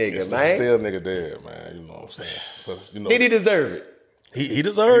 Fuck that nigga, man. Still nigga dead, man. You know what I'm saying? So, you know, Did he deserve it? He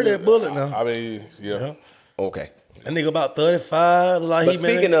deserved that bullet now. I mean, yeah. Okay. That nigga about 35. Like But he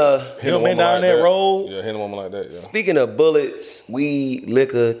been, speaking of he done been down that road. Yeah, hit a woman like that, yeah. speaking of bullets, weed,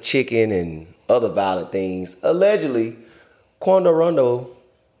 liquor, chicken, and other violent things, allegedly, Quando Rondo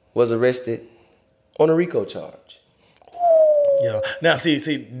was arrested on a RICO charge. Yeah. Now,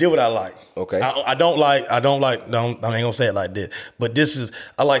 see, did what I like. Okay. I ain't gonna say it like this, but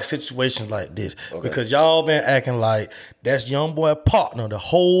I like situations like this because y'all been acting like that's young boy partner the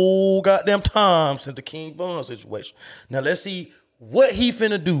whole goddamn time since the King Von situation. Now let's see what he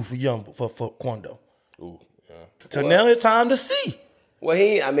finna do for Quando. Ooh, yeah. So now it's time to see. Well,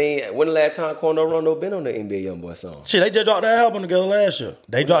 when the last time Quando Rondo been on the NBA Youngboy song? Shit, they just dropped that album together last year.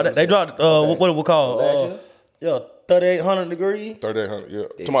 They dropped what it was called? Last Yeah, 3800 Degrees. 3800,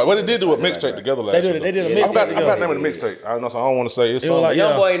 yeah. Come on, what they did do a mixtape together last year. They did a I mixtape forgot together. the name of the mixtape. I don't want to say it's It was something. like,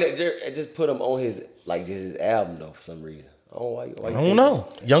 yeah. Youngboy just put him on his album though for some reason. I don't know why you I don't know.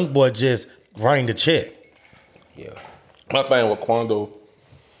 Young boy just writing the check. Yeah. My thing with Quando,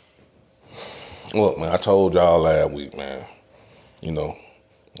 look, man, I told y'all last week, man, you know,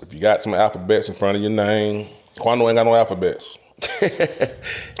 if you got some alphabets in front of your name, Quando ain't got no alphabets.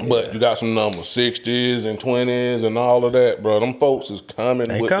 But you got some numbers, 60s and 20s and all of that, bro. Them folks is coming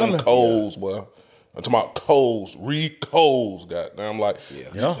with them codes, boy. I'm talking about codes, Ricos, goddamn. Like,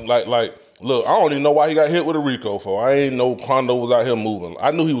 look, I don't even know why he got hit with a Rico for. I ain't know Quando was out here moving.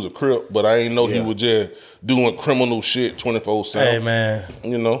 I knew he was a Crip, but I ain't know he was just doing criminal shit 24/7. Hey, man.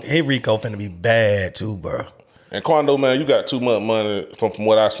 You know? His Rico finna be bad, too, bro. And Quando, man, you got too much money from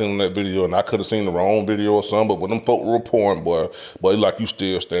what I seen in that video, and I could have seen the wrong video or something, but when them folk were reporting, boy, like you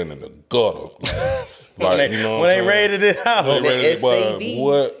still standing in the gutter. Like, you know when they raided it out. They raided it, boy, SAV.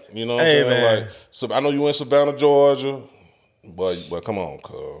 what? You know what I'm saying? man. Like, so I know you in Savannah, Georgia, but come on,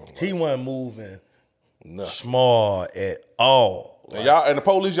 cuz. He wasn't moving smart at all. And y'all and the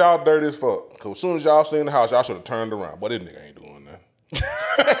police, y'all dirty as fuck. Cause as soon as y'all seen the house, y'all should have turned around. But this nigga ain't doing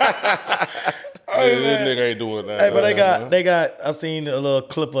that. This nigga ain't doing that. Hey, but they got. I seen a little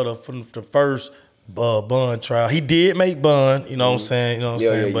clip of from the first Bun trial. He did make Bun. You know what I'm saying. You know what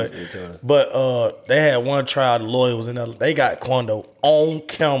I'm saying. But they had one trial. The lawyer was in there. They got Quando on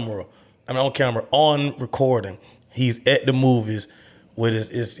camera. On recording. He's at the movies with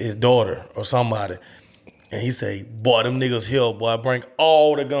his daughter or somebody, and he say, "Boy, them niggas here, boy, bring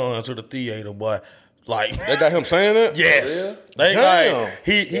all the guns to the theater, boy." Like they got him saying that? yes. Damn.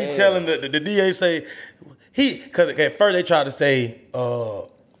 He telling the DA say, Because at first they tried to say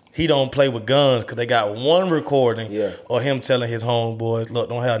he don't play with guns because they got one recording of him telling his homeboys, look,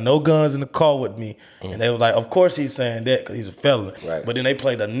 don't have no guns in the car with me. And they was like, of course he's saying that because he's a felon. Right. But then they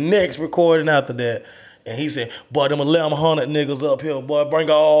played the next recording after that. And he said, boy, them 1,100 niggas up here, boy, bring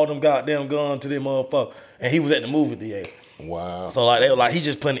all them goddamn guns to them motherfuckers. And he was at the movie theater. Wow. So like they were like, he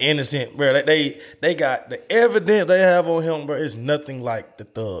just putting innocent, bro. They got the evidence they have on him, bro. It's nothing like the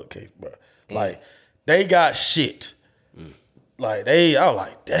Thug case, bro. Like they got shit. Like I was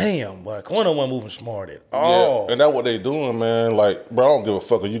like, damn, boy, Quinto wasn't moving smart at all. Yeah, and that's what they doing, man. Like, bro, I don't give a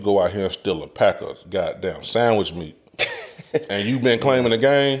fuck if you go out here and steal a pack of goddamn sandwich meat, and you been claiming the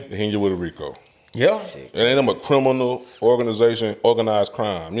game, then you're with a RICO. Yeah. It ain't them a criminal organization, organized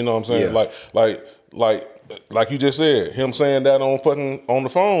crime. You know what I'm saying? Yeah. Like you just said, him saying that on the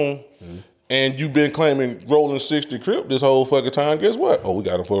phone, and you been claiming rolling 60 Crip this whole fucking time. Guess what? Oh, we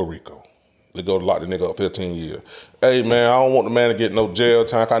got him for a RICO. They go to lock the nigga up 15 years. Hey man, I don't want the man to get no jail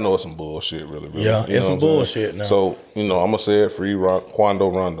time. I know it's some bullshit, really. Yeah, you it's know some what I'm bullshit saying? now. So I'm gonna say it free, Quando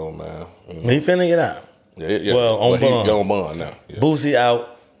Rondo, man. He finna get out. Yeah. Well, on bond. He on bond now. Yeah. Boosie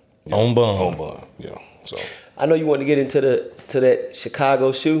out on bond. On bond. Yeah. So I know you want to get into that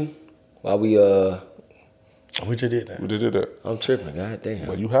Chicago shoe while we We just did that. we did that. I'm tripping, goddamn.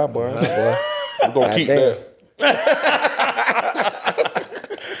 Well, you high, boy. boy. We're gonna keep Goddamn. that.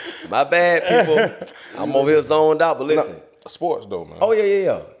 My bad, people. I'm over here zoned out, but listen. Sports though, man. Oh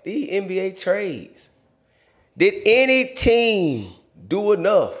yeah. The NBA trades. Did any team do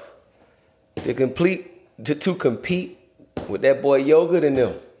enough to compete with that boy Yoga and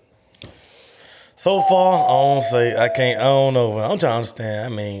them? So far, I don't know. I'm trying to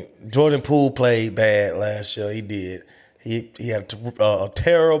understand. I mean, Jordan Poole played bad last year. He did. He had a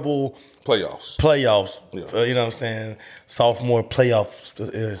terrible Playoffs. Yeah. You know what I'm saying? Sophomore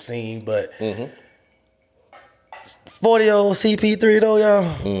playoff scene, but 40-year-old CP3 though, y'all.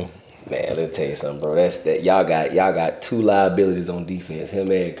 Man, let me tell you something, bro. Y'all got two liabilities on defense.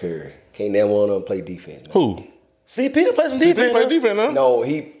 Him and Curry. Can't never one of them play defense. Man. Who? CP play some He defense. play defense now. No,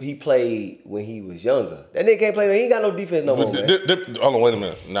 he played when he was younger. That nigga can't play. He ain't got no defense no more. Man. Hold on, wait a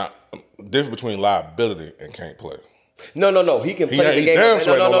minute. Now, difference between liability and can't play. No. He can play the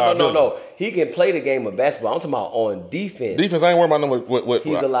game. No. No. He can play the game of basketball. I'm talking about on defense. Defense, I ain't worried about nothing with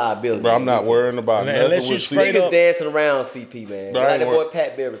He's a liability. Bro, I'm not worrying about nothing unless you with straight Niggas up- dancing around CP, man. Bro, I Like ain't that boy worried.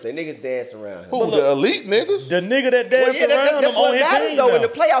 Pat Beverly say, niggas dancing around him. Who, the elite niggas? The nigga that danced Well, yeah, around that's him on what his matters team though. now. In the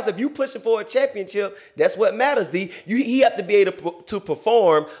playoffs, if you pushing for a championship, that's what matters. He have to be able to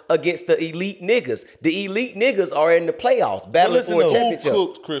perform against the elite niggas. The elite niggas are in the playoffs battling listen for a though, Who championship.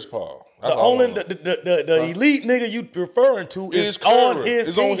 cooked Chris Paul? The only the elite nigga you referring to is on his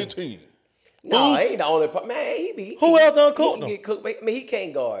It's team. on his team. No, he ain't the only part. Man, he be. Who else done he cooked can him? get cooked. I mean, he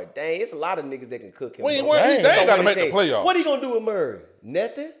can't guard. Dang, it's a lot of niggas that can cook him. We ain't bro. worried. They ain't So got to what make he the say? playoffs. What he gonna do with Murray?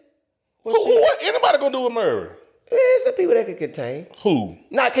 Nothing. What anybody gonna do with Murray? There's some people that can contain. Who?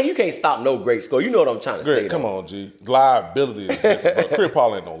 You can't stop no great score. You know what I'm trying to say. Greg, come though. on, G. Liability is different, bro. Chris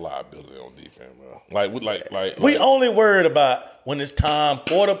Paul ain't no liability on defense, bro. We only worried about when it's time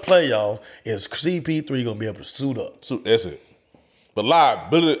for the playoff is CP3 gonna be able to suit up. So that's it. But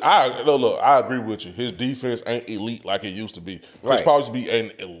liability, I agree with you. His defense ain't elite like it used to be. Chris Right. Paul used to be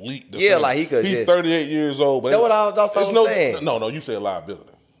an elite defender. Yeah, like he could He's just- 38 years old. But That's what I'm saying. No, you said liability.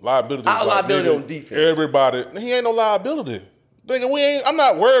 Liability is Our like, liability nigga, on defense. Everybody, he ain't no liability. Nigga, I'm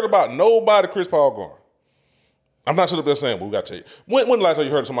not worried about nobody Chris Paul going. I'm not sitting up there saying, well, we got to take. When the last time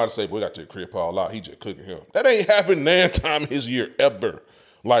you heard somebody say, we got to take Chris Paul out, he just cooking him. That ain't happened nan time his year ever.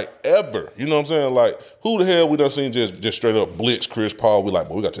 Like, ever. You know what I'm saying? Like, who the hell we done seen just straight up blitz Chris Paul? We like,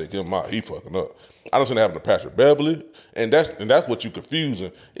 boy, we got to take him out. He fucking up. I done seen it happen to Patrick Beverly, and that's what you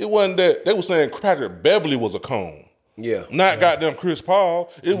confusing. It wasn't that. They were saying Patrick Beverly was a cone. Yeah. Not goddamn Chris Paul.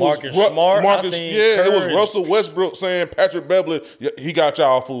 It Marcus was Smart, Marcus, I seen it was Curry. Russell Westbrook saying Patrick Beverly, he got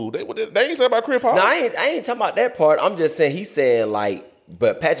y'all fooled. They ain't saying about Chris Paul. No, I ain't talking about that part. I'm just saying he's saying like,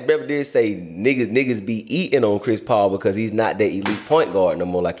 but Patrick Beverly did say niggas be eating on Chris Paul because he's not that elite point guard no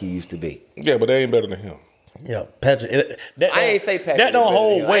more like he used to be. Yeah, but they ain't better than him. Yeah, Patrick. I ain't say Patrick. That don't was better than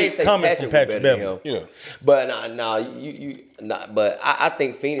hold him. I ain't weight say coming from was better Patrick than Beverly. him. Yeah. But but I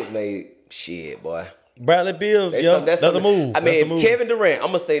think Phoenix made shit, boy. Bradley Beal, That's yeah, some- that's a move. I mean, That's a if move. Kevin Durant, I'm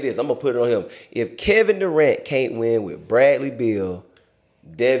gonna say this, I'm gonna put it on him. If Kevin Durant can't win with Bradley Beal,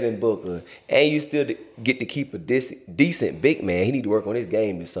 Devin Booker, and you still get to keep a decent big man, he need to work on his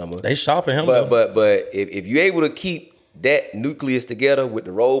game this summer. They shopping him, But though. but if you're able to keep that nucleus together with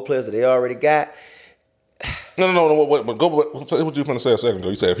the role players that they already got, No. Wait, but go. Say what you going to say a second ago.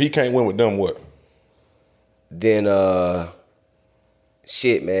 You said if he can't win with them, what? then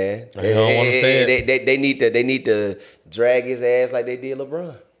Shit, man. They don't want to say it. They need to drag his ass like they did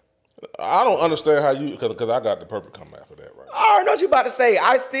LeBron. I don't understand how you because I got the perfect comeback for that, right? I already know what you about to say.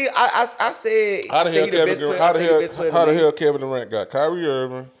 I said How the hell Kevin Durant got Kyrie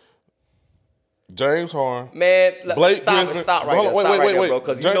Irving, James Harden, man, Blake stop Griffin. right there, bro.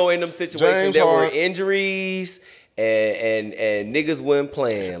 Because you know in them situations James there were Harden. injuries and niggas weren't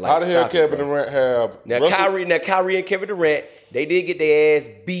playing. Like, How the hell stop it, Kevin bro. Durant have Now Kyrie and Kevin Durant, they did get their ass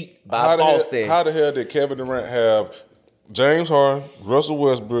beat by Boston. How the hell did Kevin Durant have James Harden, Russell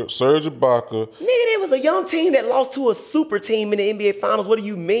Westbrook, Serge Ibaka Nigga, there was a young team that lost to a super team in the NBA Finals. What do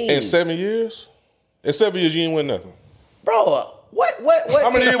you mean? in 7 years? In 7 years, you ain't win nothing. Bro, what How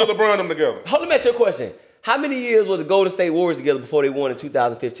many team? years was LeBron them together? Hold on, let me ask you a question. How many years was the Golden State Warriors together before they won in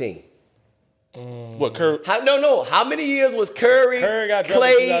 2015? What, Curry? How many years was Curry got drafted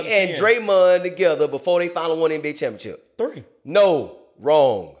Clay, in 2010. and Draymond together before they finally won the NBA championship? 3. No,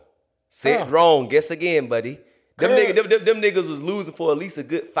 wrong. Wrong. Guess again, buddy. Them Curry- niggas was losing for at least a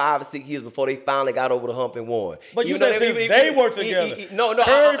good 5 or 6 years before they finally got over the hump and won. But you Even said though since they were together.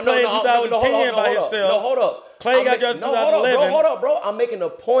 Curry played in 2010 by himself. No, hold up. Clay got drafted in 2011. Hold up, bro. I'm making a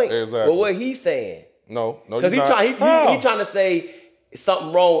point Exactly. with what he's saying. No, Because you're not. he trying to say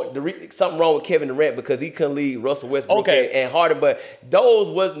something wrong with Kevin Durant because he couldn't lead Russell Westbrook and Harden, but those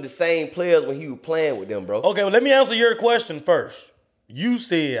wasn't the same players when he was playing with them, bro. Okay, well, let me answer your question first. You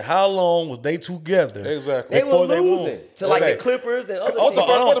said how long was they together? Exactly. They were before they losing won? to like Okay. the Clippers and other Hold teams.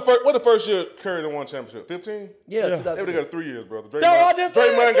 on. What the first year Curry done won championship? 15? Yeah, They were 2000. together 3 years, brother. I just said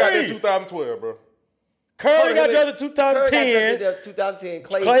Draymond got there 3. 2012, bro. Curry got drafted Curry got 2010, drafted 2010.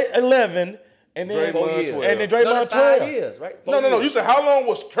 Clay 11, and then Draymond 4 years. 12. and then Another Draymond 5 12. years, right? No. You said how long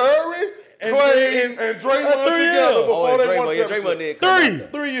was Curry, And Clay, then- and Draymond 3 years. together before Oh, and they won Draymond, championship? Draymond did come 3. after.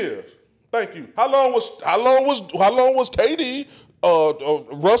 3 years. Thank you. How long was KD,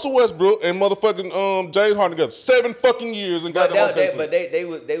 Russell Westbrook, and motherfucking James Harden together? 7 fucking years and got But them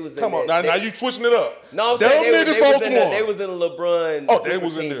they was Come in on, that, now you switching it up. No, I'm Them saying niggas they supposed was to in the, won. they was in the LeBron Oh, they super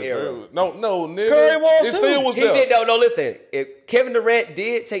was in team there. era. No, nigga. Curry was it too. still was He there. did no. Listen, if Kevin Durant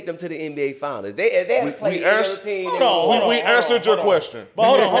did take them to the NBA Finals, they had played we another answered- team. Hold on. We answered your question. But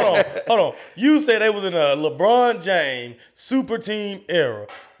hold on. You said they was in a LeBron James super team era.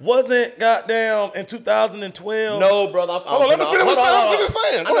 Wasn't goddamn in 2012? No, brother. Hold on, let me finish what I'm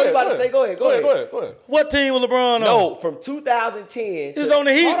saying. I know you about to say. Go ahead. Go ahead. What team was LeBron on? No, from 2010. He's on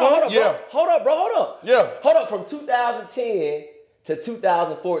the Heat, Hold up, Yeah. Hold up, bro. Hold up. Yeah. Hold up. From 2010 to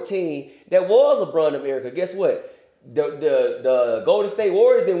 2014, that was LeBron of America. Guess what? The Golden State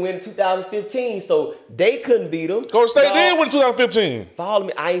Warriors didn't win in 2015, so they couldn't beat them. Golden State did win 2015. Follow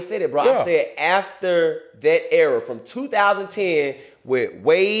me. I ain't said it, bro. Yeah. I said after that era, from 2010 with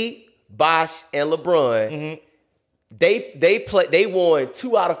Wade, Bosh, and LeBron, they won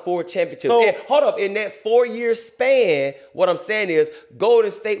 2 out of 4 championships. So- And hold up, in that 4-year span, what I'm saying is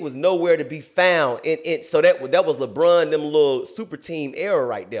Golden State was nowhere to be found. So that was LeBron, them little super team era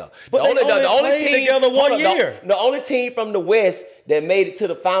right there. But they only played together one year. The only team from the West that made it to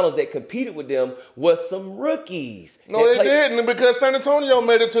the finals that competed with them was some rookies. No, that they played- didn't because San Antonio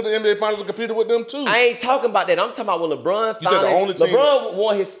made it to the NBA Finals and competed with them too. I ain't talking about that. I'm talking about when LeBron You said the only team- LeBron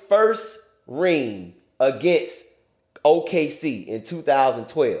won his first ring against OKC in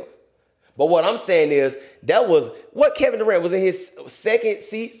 2012. But what I'm saying is that was what Kevin Durant was in his second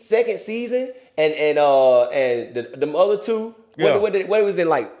season, and the other two. Yeah. What it was in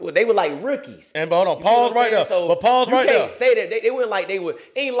like they were like rookies. And but hold on, You see what pause I'm right saying? there. So But pause you right can't there. say that they weren't like they were.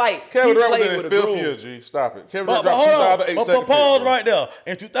 Ain't like Kevin he Durant was played in his with a 5th groom. year, G. Stop it. Kevin But Durant dropped hold on. 2008 But second pause pick, right there.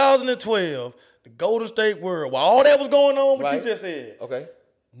 In 2012, the Golden State Warriors, while all that was going on, what Right. you just said, Okay.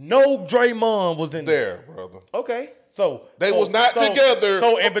 no Draymond was in there. there, brother. Okay. So They was not together.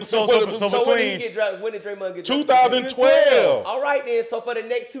 So So when did So when did between Draymond get drafted? 2012. All right then. So for the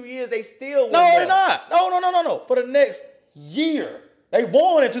next 2 years, they still won. no, that. they're not. No. For the next year, they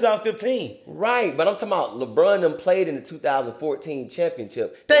won in 2015. Right, but I'm talking about LeBron them played in the 2014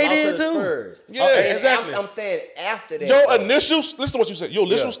 championship. They lost to did the too. Spurs. Yeah, And exactly. I'm saying after that. Your though. initial, listen to what you said. Your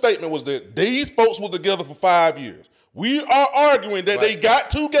initial Yeah. statement was that these folks were together for 5 years. We are arguing that they Right. got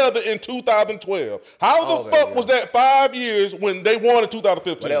together in 2012. How the Okay, fuck yeah. was that 5 years when they won in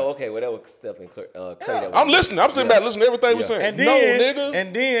 2015? Whatever Stephen Clay. That I'm was- listening. I'm sitting back listening to everything we're Yeah. saying. And No, then, nigga.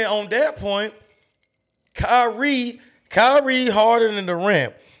 and then on that point, Kyrie, Harden, and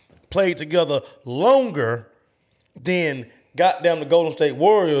Durant played together longer than goddamn the Golden State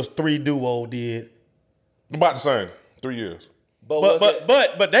Warriors 3 duo did. About the same. 3 years.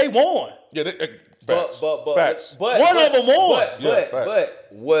 But they won. Yeah, facts. Facts. One of them won. Yeah, facts. But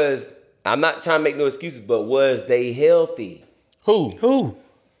was I'm not trying to make no excuses, but was they healthy? Who?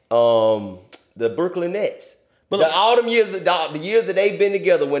 The Brooklyn Nets. But All them years, the years that they've been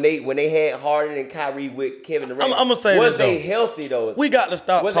together, when they had Harden and Kyrie with Kevin Durant, I'm gonna say was this, they though. healthy though? We got to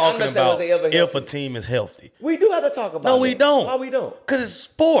stop talking about if healthy? a team is healthy. We do have to talk about. No, we don't. Why we don't? Because it's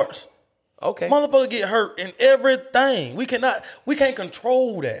sports. Okay. Motherfuckers get hurt in everything. We can't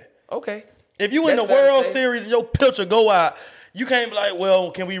control that. Okay. If you in That's the fair to World say. Series and your pitcher go out, you can't be like,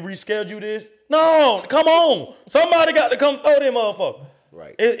 well, can we reschedule this? No, come on. Somebody got to come throw them motherfucker.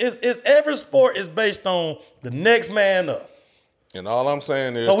 Right. It's every sport is based on the next man up. And all I'm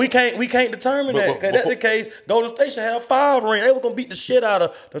saying is, So we can't determine that. Because that's the case. Golden State should have 5 rings. They were gonna beat the shit out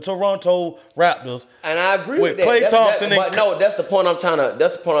of the Toronto Raptors. And I agree with With that. Klay Thompson but no, that's the point I'm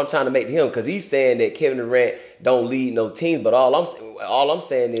trying to make to him, because he's saying that Kevin Durant don't lead no teams. But all I'm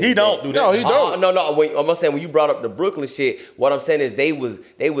saying is He don't do that. No, he don't. No. I'm saying when you brought up the Brooklyn shit, what I'm saying is they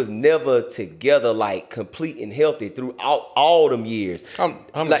was never together like complete and healthy throughout all them years. how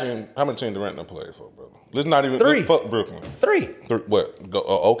many teams Durant done played for, brother? Let's not even 3. fuck Brooklyn. 3. What?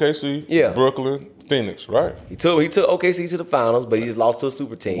 OKC, Yeah. Brooklyn, Phoenix, right? He took OKC to the finals, but he just lost to a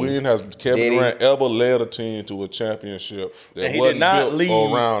super team. When has Kevin Then he- Durant ever led a team to a championship that And he wasn't did not built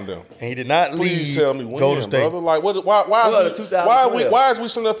lead around them? And he did not lead. Please tell me when, Golden State. brother. Like, why Well, 2012. why is we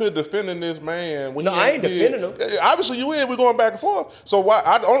sitting up here defending this man? When No, he I ain't did- defending him. Obviously, you is. We're going back and forth. So why?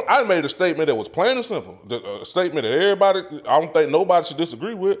 I made a statement that was plain and simple. A statement that everybody, I don't think nobody should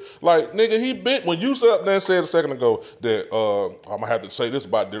disagree with. Like, nigga, he bit when you sat up there and said a second ago that I'm gonna have to say this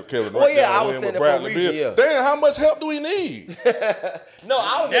about Kevin Durant. Well, yeah, I down was with saying it for a Bradley reason, Beal. yeah. Damn, how much help do we need? No,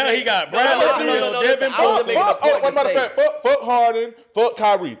 I was. Now he got Bradley Beal, listen, Devin I was making a point to matter of say- fact, fuck Harden, fuck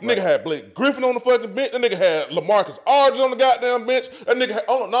Kyrie. Nigga had Blake Griffin on the fucking bench. That nigga had LaMarcus Aldridge on the goddamn bench. That nigga had,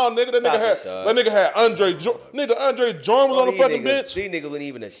 that nigga had Andre Jordan. Nigga, Andre Jordan was on the fucking bench. These niggas wasn't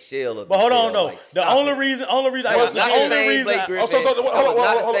even a shell of. But hold on, though. Like, The stop only it. reason That was not the same Blake Griffin. hold on, That was not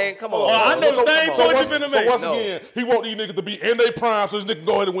the hold on. same. Come on. Oh, I know the same point you finna make. So once No. again, he want these niggas to be in their prime so this nigga can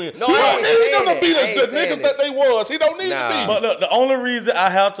go ahead and win. No, he I don't ain't need saying them to be that. I ain't the saying niggas that they was. He don't need Nah. to be. But look, the only reason I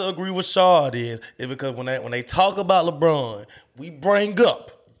have to agree with Shard is because when they talk about LeBron,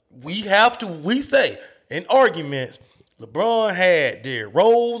 we say in arguments, LeBron had Derrick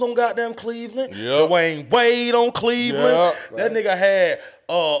Rose on goddamn Cleveland, Yep. Dwayne Wade on Cleveland. Yep. That nigga had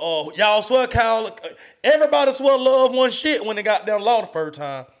y'all swear Kyle. Everybody swear love one shit when they got down law the first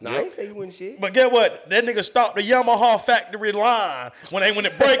time. Nah, I ain't say you wouldn't shit. But get what? That nigga stopped the Yamaha factory line when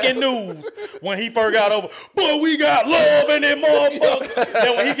it breaking news when he first got over. Boy, we got love in that motherfucker.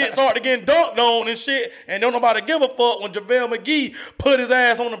 Then when he started getting dunked on and shit, and don't nobody give a fuck when JaVale McGee put his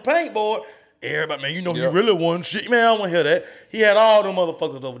ass on the paintboard. Everybody, man, he really won shit. Man, I don't want to hear that. He had all them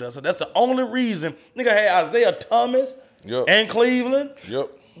motherfuckers over there. So that's the only reason. Nigga had Isaiah Thomas and Cleveland.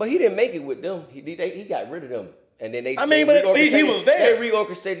 Yep. But he didn't make it with them. He got rid of them. And then he was there. They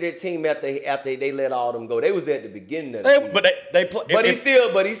reorchestrated their team after they let all them go. They was there at the beginning of the season.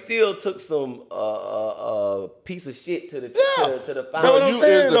 But he still took some piece of shit to the But final. what I'm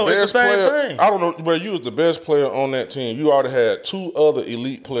saying, though, it's the same player. thing. I don't know, but you was the best player on that team. You already had 2 other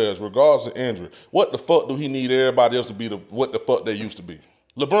elite players, regardless of injury. What the fuck do he need everybody else to be what the fuck they used to be?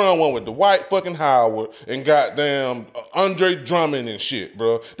 LeBron went with Dwight fucking Howard and goddamn Andre Drummond and shit,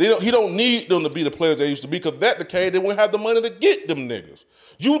 bro. He don't need them to be the players they used to be, because that the case they wouldn't have the money to get them niggas.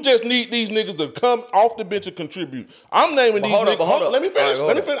 You just need these niggas to come off the bench and contribute. I'm naming these niggas. Hold on, let me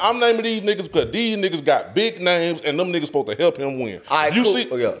finish. I'm naming these niggas because these niggas got big names and them niggas supposed to help him win. All right, you cool. see,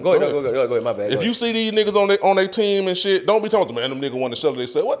 Go ahead, my bad. If you see these niggas on their team and shit, don't be talking to, man, them niggas want to sell it. They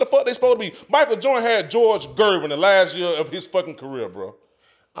say, what the fuck they supposed to be? Michael Jordan had George Gervin the last year of his fucking career, bro.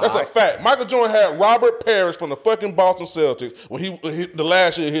 That's a fact. Michael Jordan had Robert Parrish from the fucking Boston Celtics when the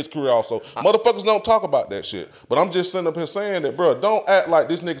last year of his career also. Motherfuckers don't talk about that shit. But I'm just sitting up here saying that, bro, don't act like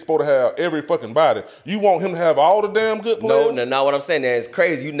this nigga's supposed to have every fucking body. You want him to have all the damn good players? No, not what I'm saying. That is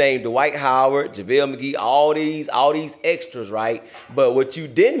crazy. You named Dwight Howard, JaVale McGee, all these extras, right? But what you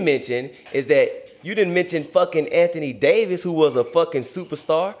didn't mention is that you didn't mention fucking Anthony Davis, who was a fucking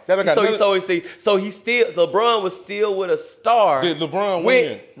superstar. So LeBron was still with a star. Did LeBron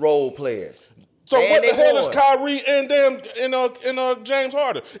with win? Role players. So And what they the hell won. is Kyrie and James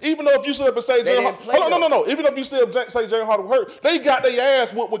Harden? Even though if you sit up and say They James didn't Harden, play no. Even if you say James Harden was hurt, they got their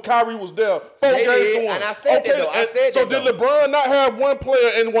ass whooped when Kyrie was there. 4 They games did, to 1. and I said that, though. So did LeBron not have one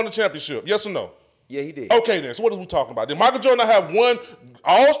player and won the championship? Yes or no? Yeah, he did. Okay then. So what are we talking about? Did Michael Jordan not have one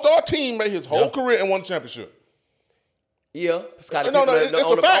all-star teammate his whole career and won the championship? Yeah, Scottie No, Pippen.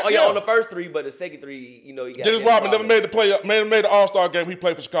 it's a fact. Yeah, on the first three, but the second three, he got Dennis Rodman never made the All-Star game. He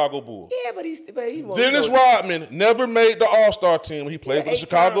played for Chicago Bulls. Yeah, but he Dennis Rodman never made the All-Star team. He played for the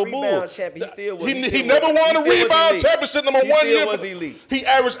Chicago Bulls. He never won a rebound championship number 1 year. Was elite. He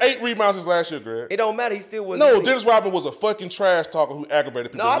averaged 8 rebounds his last year, Greg. It don't matter. He still was. No, elite. Dennis Rodman was a fucking trash talker who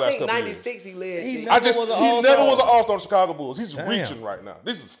aggravated people. No, the last I think couple 96 years. he led. He He never never was an All-Star of the Chicago Bulls. He's reaching right now.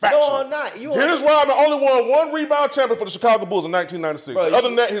 This is factual. No, I'm not. Dennis Rodman only won 1 rebound champion for the Chicago Bulls in 1996. Bro, Other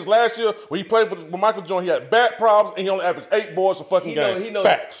than that, his last year when he played with Michael Jordan, he had back problems and he only averaged 8 boards a fucking game.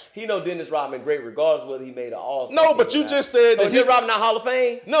 Facts. He know Dennis Rodman great regardless whether he made an All-Star. No, but you just said so that Dennis Rodman not Hall of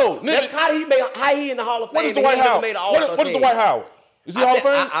Fame. No, that's how he in the Hall of Fame. What is Dwight Howard? What is Dwight Howard? Is he Hall of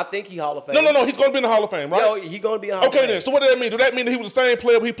Fame? I think he Hall of Fame. No. He's going to be in the Hall of Fame, right? Yo, he's going to be in the Hall of Fame. Okay, then. So what does that mean? Do that mean that he was the same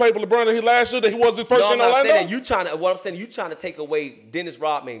player he played with LeBron that he last year, that he was his first in Orlando? What I'm saying, you trying to take away Dennis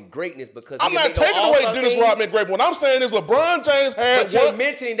Rodman greatness because I'm not taking away Dennis Rodman greatness. What I'm saying is LeBron James had. But you're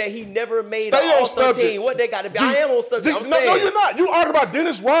mentioning that he never made an All-Star team. What they got to be? I am on subject. No, you're not. You argue about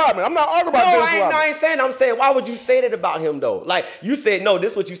Dennis Rodman. I'm not arguing about Dennis Rodman. No, I ain't saying. I'm saying, why would you say that about him though? Like you said, no.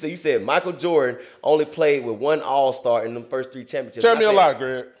 This is what you said. You said Michael Jordan only played with 1 All-Star in the first 3 championships. Tell me a lie,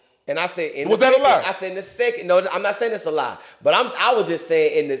 Greg. And I said, was that a lie? I said in the second. No, I'm not saying it's a lie. But I was just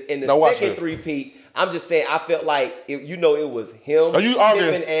saying in the second three-peat. I'm just saying I felt like it was him,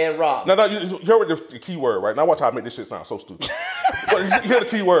 Pippen, and Rob. No, you heard the key word, right? Now watch how I make this shit sound so stupid. But you hear the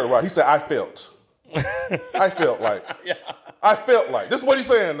key word, right? He said, I felt. I felt like. Yeah. I felt like. This is what he's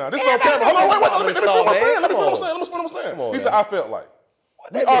saying now. This is on camera. Hold on, wait. Let me finish what I'm saying. Let me finish what I'm saying. He said, I felt like.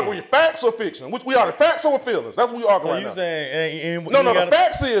 We argue facts or fiction. Which we are, facts or feelings. That's what we argue right now. So you saying... The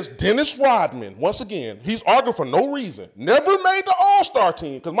facts is Dennis Rodman, once again, he's arguing for no reason, never made the All-Star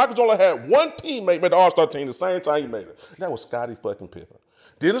team because Michael Jordan had 1 teammate made the All-Star team the same time he made it. That was Scottie fucking Pippen.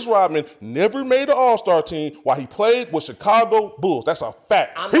 Dennis Rodman never made the All-Star team while he played with Chicago Bulls. That's a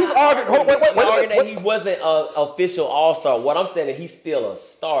fact. He's arguing that he wasn't an official All-Star. What I'm saying is he's still a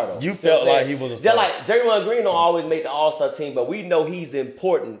starter. You felt like he was a starter. Just like Draymond Green don't always make the All-Star team, but we know he's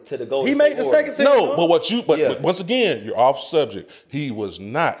important to the Golden State He made the second team. No, but once again, you're off subject. He was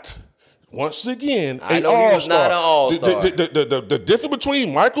not. Once again, I know he was not an All-Star. The difference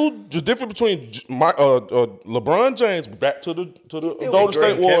between LeBron James back to the Golden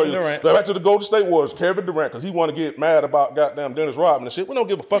State Warriors, back to the Golden State Warriors, Kevin Durant, because he want to get mad about goddamn Dennis Rodman and shit. We don't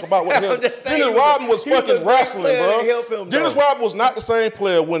give a fuck about what him. Dennis Rodman was fucking wrestling, bro. Dennis Rodman was not the same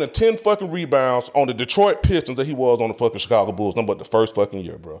player winning 10 fucking rebounds on the Detroit Pistons that he was on the fucking Chicago Bulls. Number the first fucking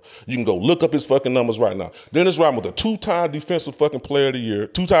year, bro. You can go look up his fucking numbers right now. Dennis Rodman was a 2-time defensive fucking player of the year,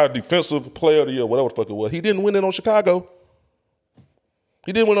 2-time defensive player of the year, whatever the fuck it was. He didn't win it on Chicago.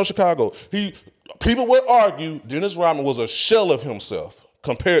 People would argue Dennis Rodman was a shell of himself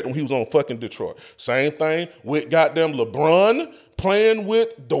compared to when he was on fucking Detroit. Same thing with goddamn LeBron playing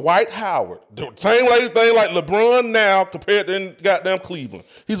with Dwight Howard. The same thing like LeBron now compared to goddamn Cleveland.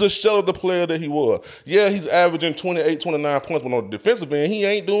 He's a shell of the player that he was. Yeah, he's averaging 28, 29 points, but on the defensive end, he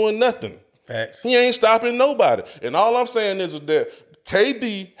ain't doing nothing. Facts. He ain't stopping nobody. And all I'm saying is that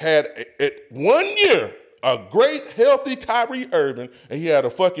KD had at 1 year a great healthy Kyrie Irving, and he had a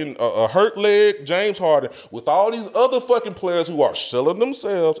fucking a hurt leg James Harden with all these other fucking players who are selling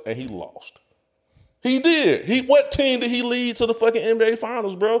themselves, and he lost. He did. What team did he lead to the fucking NBA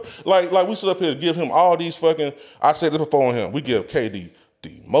Finals, bro? Like we sit up here to give him all these fucking. I said this before on him. We give KD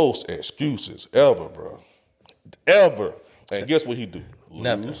the most excuses ever, bro. Ever. And guess what he do?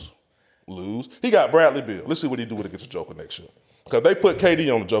 Lose. He got Bradley Beal. Let's see what he do when it gets a Joker next year. Because they put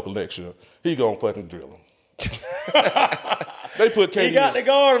KD on the Joker next year. He gonna fucking drill him. They put KD. He got to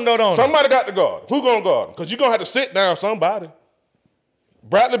guard him, though, don't he? Somebody got to guard him. Who gonna guard him? Because you're gonna have to sit down somebody.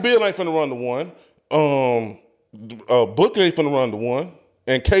 Bradley Beal ain't finna run the one. Booker ain't finna run the one.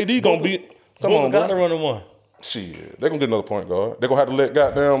 And KD gonna be. Booker got to run the one. Shit. They're gonna get another point guard. They're gonna have to let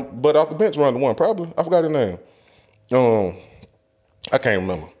goddamn Bud off the bench run the one, probably. I forgot his name. I can't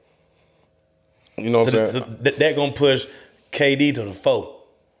remember. You know what I'm saying? So that gonna push KD to the 4.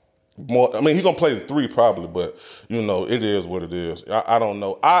 More, I mean, he's gonna play the 3 probably, but you know, it is what it is. I don't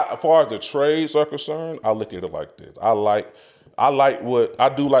know. As far as the trades are concerned, I look at it like this. I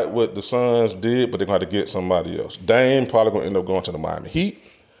do like what the Suns did, but they're gonna have to get somebody else. Dame probably gonna end up going to the Miami Heat.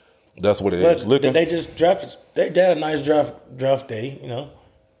 That's what it is. They just drafted. They had a nice draft day, you know.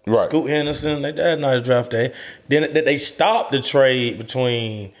 Right. Scoot Henderson. They had a nice draft day. Then they stopped the trade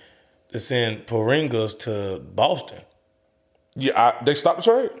between to send Porzingis to Boston. Yeah, they stopped the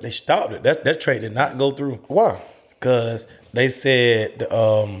trade? They stopped it. That trade did not go through. Why? Because they said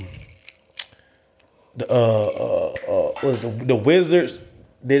the Wizards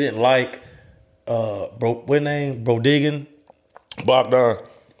didn't like Brodigan. Bogdan.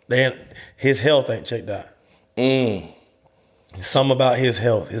 His health ain't checked out. Something about his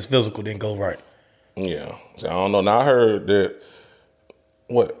health, his physical didn't go right. Yeah. So I don't know. Now I heard that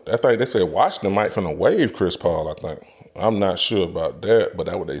I think they said Washington might finna waive Chris Paul, I think. I'm not sure about that, but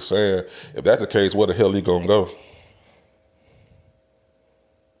that's what they saying. If that's the case, where the hell he gonna go?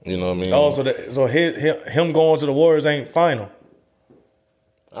 You know what I mean? Oh, so him going to the Warriors ain't final.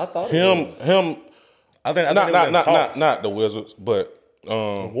 I thought him. I think not the Wizards, but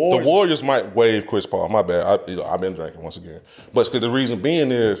the Warriors might waive Chris Paul. My bad. I've been drinking once again, but the reason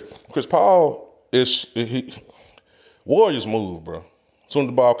being is Chris Paul Warriors move, bro. As soon as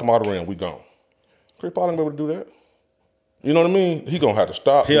the ball come out of the rim, we gone. Chris Paul ain't able to do that. You know what I mean? He gonna have to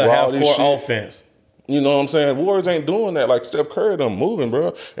stop. He'll have court offense. You know what I'm saying? Warriors ain't doing that. Like Steph Curry done moving,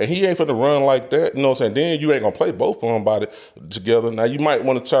 bro. And he ain't finna run like that. You know what I'm saying? Then you ain't gonna play both of them together. Now, you might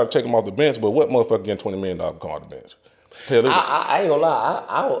want to try to take them off the bench, but what motherfucker getting $20 million come off the bench? I ain't gonna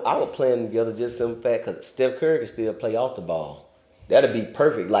lie. I would play them together just some fact because Steph Curry can still play off the ball. That'd be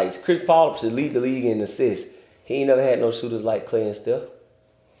perfect. Like, Chris Paul should lead the league in assists. He ain't never had no shooters like Clay and Steph.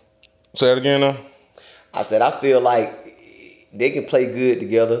 Say it again now. I said, I feel like they can play good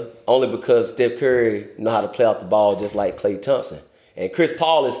together only because Steph Curry know how to play off the ball just like Klay Thompson. And Chris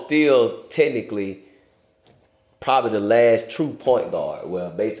Paul is still technically probably the last true point guard.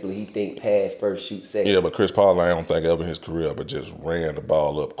 Well, basically he think pass first, shoot second. Yeah, but Chris Paul, I don't think ever in his career, but just ran the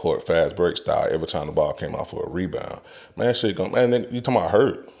ball up court fast break style every time the ball came out for a rebound. Man, shit, man, you talking about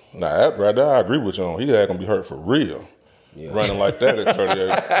hurt. Now, that right there, I agree with you on. He ain't gonna be hurt for real. Yeah. Running like that at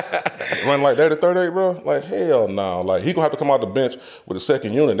 38. Running like that at 38, bro? Like, hell no. Like, he gonna have to come out the bench with a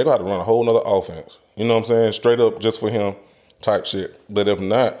second unit. They gonna have to run a whole nother offense. You know what I'm saying? Straight up just for him type shit. But if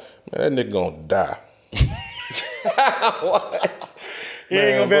not, man, that nigga gonna die. What? He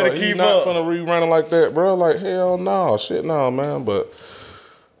ain't gonna be able to keep up. He's not gonna re-running like that, bro. Like, hell no. Shit no, man. But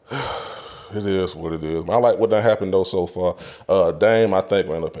it is what it is. I like what done happened, though, so far. Dame, I think,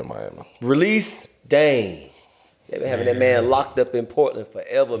 ran up in Miami. Release Dame. They've been having that man locked up in Portland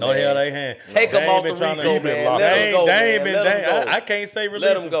forever, man. No hell they ain't. Take him off the Rico, man. Let him go, man. I can't say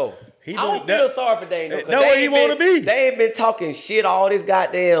release Let him go. I don't feel sorry for Dame, though. That's where he want to be. They ain't been talking shit all this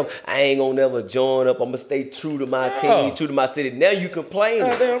goddamn, I ain't gonna never join up. I'm gonna stay true to my team, true to my city. Now you complaining.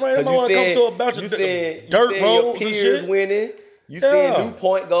 Goddamn right. You said, come to a bunch of dirt roads and shit. Winning. You seeing new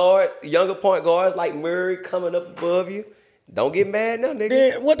point guards, younger point guards like Murray coming up above you. Don't get mad now, nigga.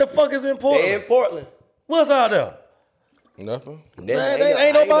 Then what the fuck is in Portland? They in Portland. What's out there? Nothing. Man,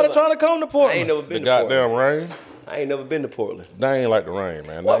 ain't nobody trying to come to Portland. I ain't never been to Portland. The goddamn rain? I ain't never been to Portland. They ain't like the rain,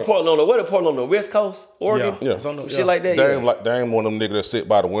 man. What Portland on the West Coast? Oregon? Yeah. Some shit like that? They ain't one of them niggas that sit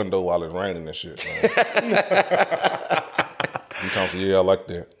by the window while it's raining and shit, man. You talking I like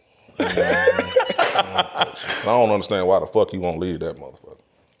that. I don't understand why the fuck he won't leave that motherfucker.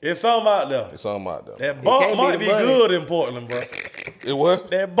 It's something out there. That ball might be good in Portland, bro. It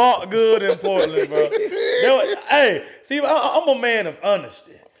what? That ball good in Portland, bro. Hey, see, I'm a man of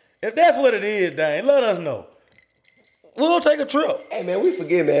honesty. If that's what it is, Dane, let us know. We'll take a trip. Hey, man, we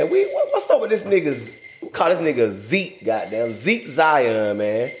forget, man. What's up with this niggas? We call this nigga Zeke, goddamn. Zeke Zion,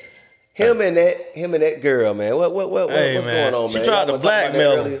 man. Him and that girl, man. What's going on, man? She tried to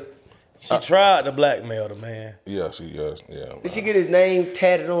blackmail him. She tried to blackmail the man. Yeah, she does. Yeah. Did she get his name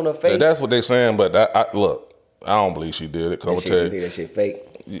tatted on her face? That's what they saying, but look, I don't believe she did it. You think that shit fake?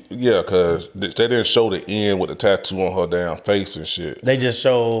 Yeah, because they didn't show the end with the tattoo on her damn face and shit. They just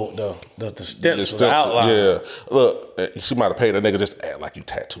showed the stencil, the outline. Yeah. Look, she might have paid a nigga just to act like you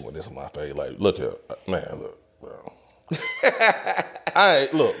tattooing this on my face. Like, look here. Man, look, bro. I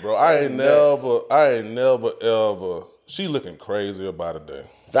ain't never ever. She looking crazy about it day.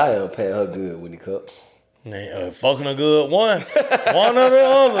 Zion paying her good when he cook. Fucking a good one. One or the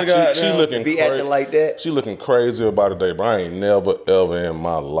other, goddamn. She looking be acting like that. She looking crazy about it day, bro. I ain't never ever in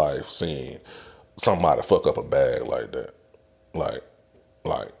my life seen somebody fuck up a bag like that. Like,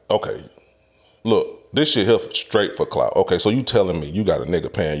 okay, look, this shit here straight for clout. Okay, so you telling me you got a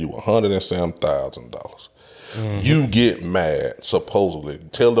nigga paying you $107,000. Mm-hmm. You get mad, supposedly,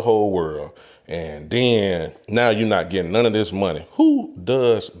 tell the whole world, and then now you're not getting none of this money. Who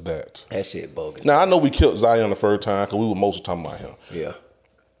does that? That shit bogus. Now, I know we killed Zion the first time because we were mostly talking about him. Yeah.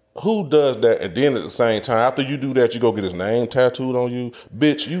 Who does that? And then at the same time, after you do that, you go get his name tattooed on you.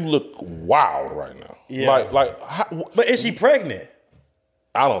 Bitch, you look wild right now. Yeah. But is she pregnant?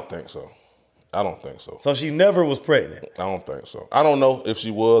 I don't think so. So she never was pregnant? I don't think so. I don't know if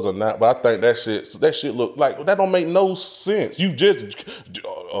she was or not, but I think that shit look like, that don't make no sense. You just,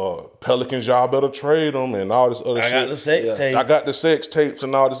 Pelicans, y'all better trade them and all this other shit. I got the sex tape. I got the sex tapes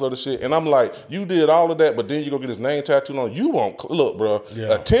and all this other shit. And I'm like, you did all of that, but then you go get his name tattooed on. You won't look, bro.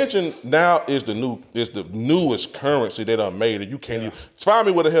 Yeah. Attention now is the newest currency they done made, and you can't even find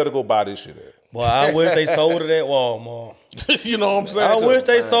me where the hell to go buy this shit at. Boy, I wish they sold it at Walmart. You know what I'm saying? I wish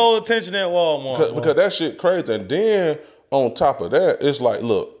they sold attention at Walmart. Because that shit crazy. And then on top of that, it's like,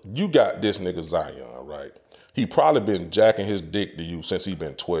 look, you got this nigga Zion, right? He probably been jacking his dick to you since he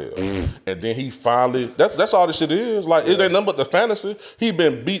been 12. And then he finally, that's all this shit is. Like, it ain't nothing but the fantasy. He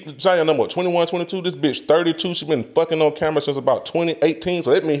been beating Zion number 21, 22. This bitch 32. She been fucking on camera since about 2018.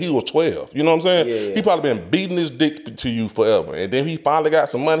 So that means he was 12. You know what I'm saying? Yeah. He probably been beating his dick to you forever. And then he finally got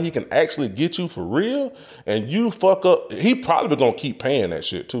some money he can actually get you for real. And you fuck up. He probably gonna keep paying that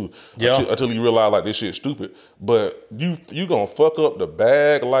shit too. Until you realize like this shit's stupid. But you gonna fuck up the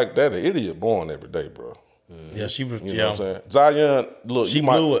bag like that. An idiot born every day, bro. Yeah, she was. You know what I'm saying? Zion, look, she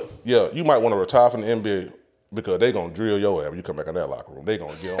blew it. Yeah, you might want to retire from the NBA because they gonna drill your ass when you come back in that locker room. They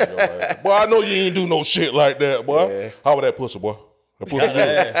gonna get on your ass. Boy, I know you ain't do no shit like that, boy. Yeah. How about that pussy, boy? That pussy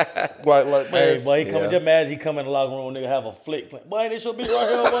good. like, man. Hey, boy, he come just imagine he come in the locker room, nigga have a flick. Boy, ain't this your bitch right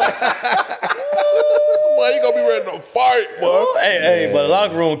here, boy? Boy, you gonna be ready to fight, boy. Hey, but the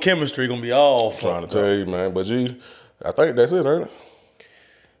locker room chemistry gonna be all trying to tell you, man. But I think that's it, ain't it?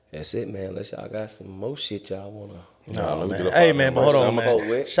 That's it, man. Unless y'all got some more shit y'all wanna. No, man. Hey, man, but hold on,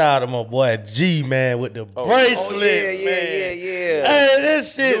 man. Shout out to my boy G, man, with the bracelet, man. Yeah. Hey,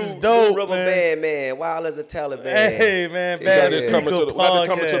 this shit's dope, new rubber band, man. Wild as a Taliban. Hey, man. We got it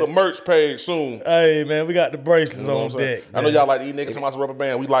coming to the merch page soon. Hey, man, we got the bracelets on deck. I know y'all like these niggas talking about some rubber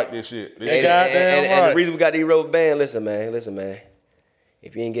band. We like this shit. And the reason we got these rubber band, listen, man.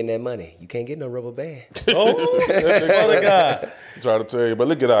 If you ain't getting that money, you can't get no rubber band. Oh, what a guy. Try to tell you, but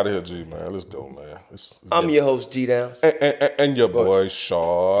let's get out of here, G, man. Let's go, man. I'm your host, G Downs. And your boy,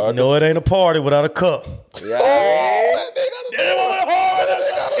 Shard. You know it ain't a party without a cup. Yeah.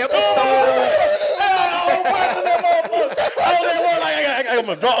 I'm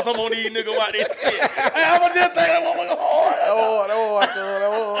gonna drop some on these niggas out this shit. Hey, I'm gonna just think I'm hard.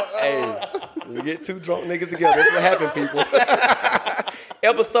 Hey, we get two drunk niggas together. That's what happened, people.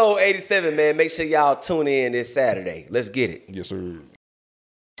 Episode 87, man. Make sure y'all tune in this Saturday. Let's get it. Yes, sir.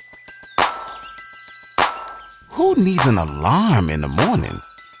 Who needs an alarm in the morning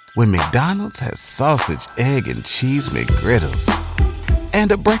when McDonald's has sausage, egg, and cheese McGriddles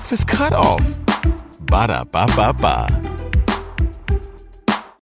and a breakfast cutoff? Ba-da-ba-ba-ba.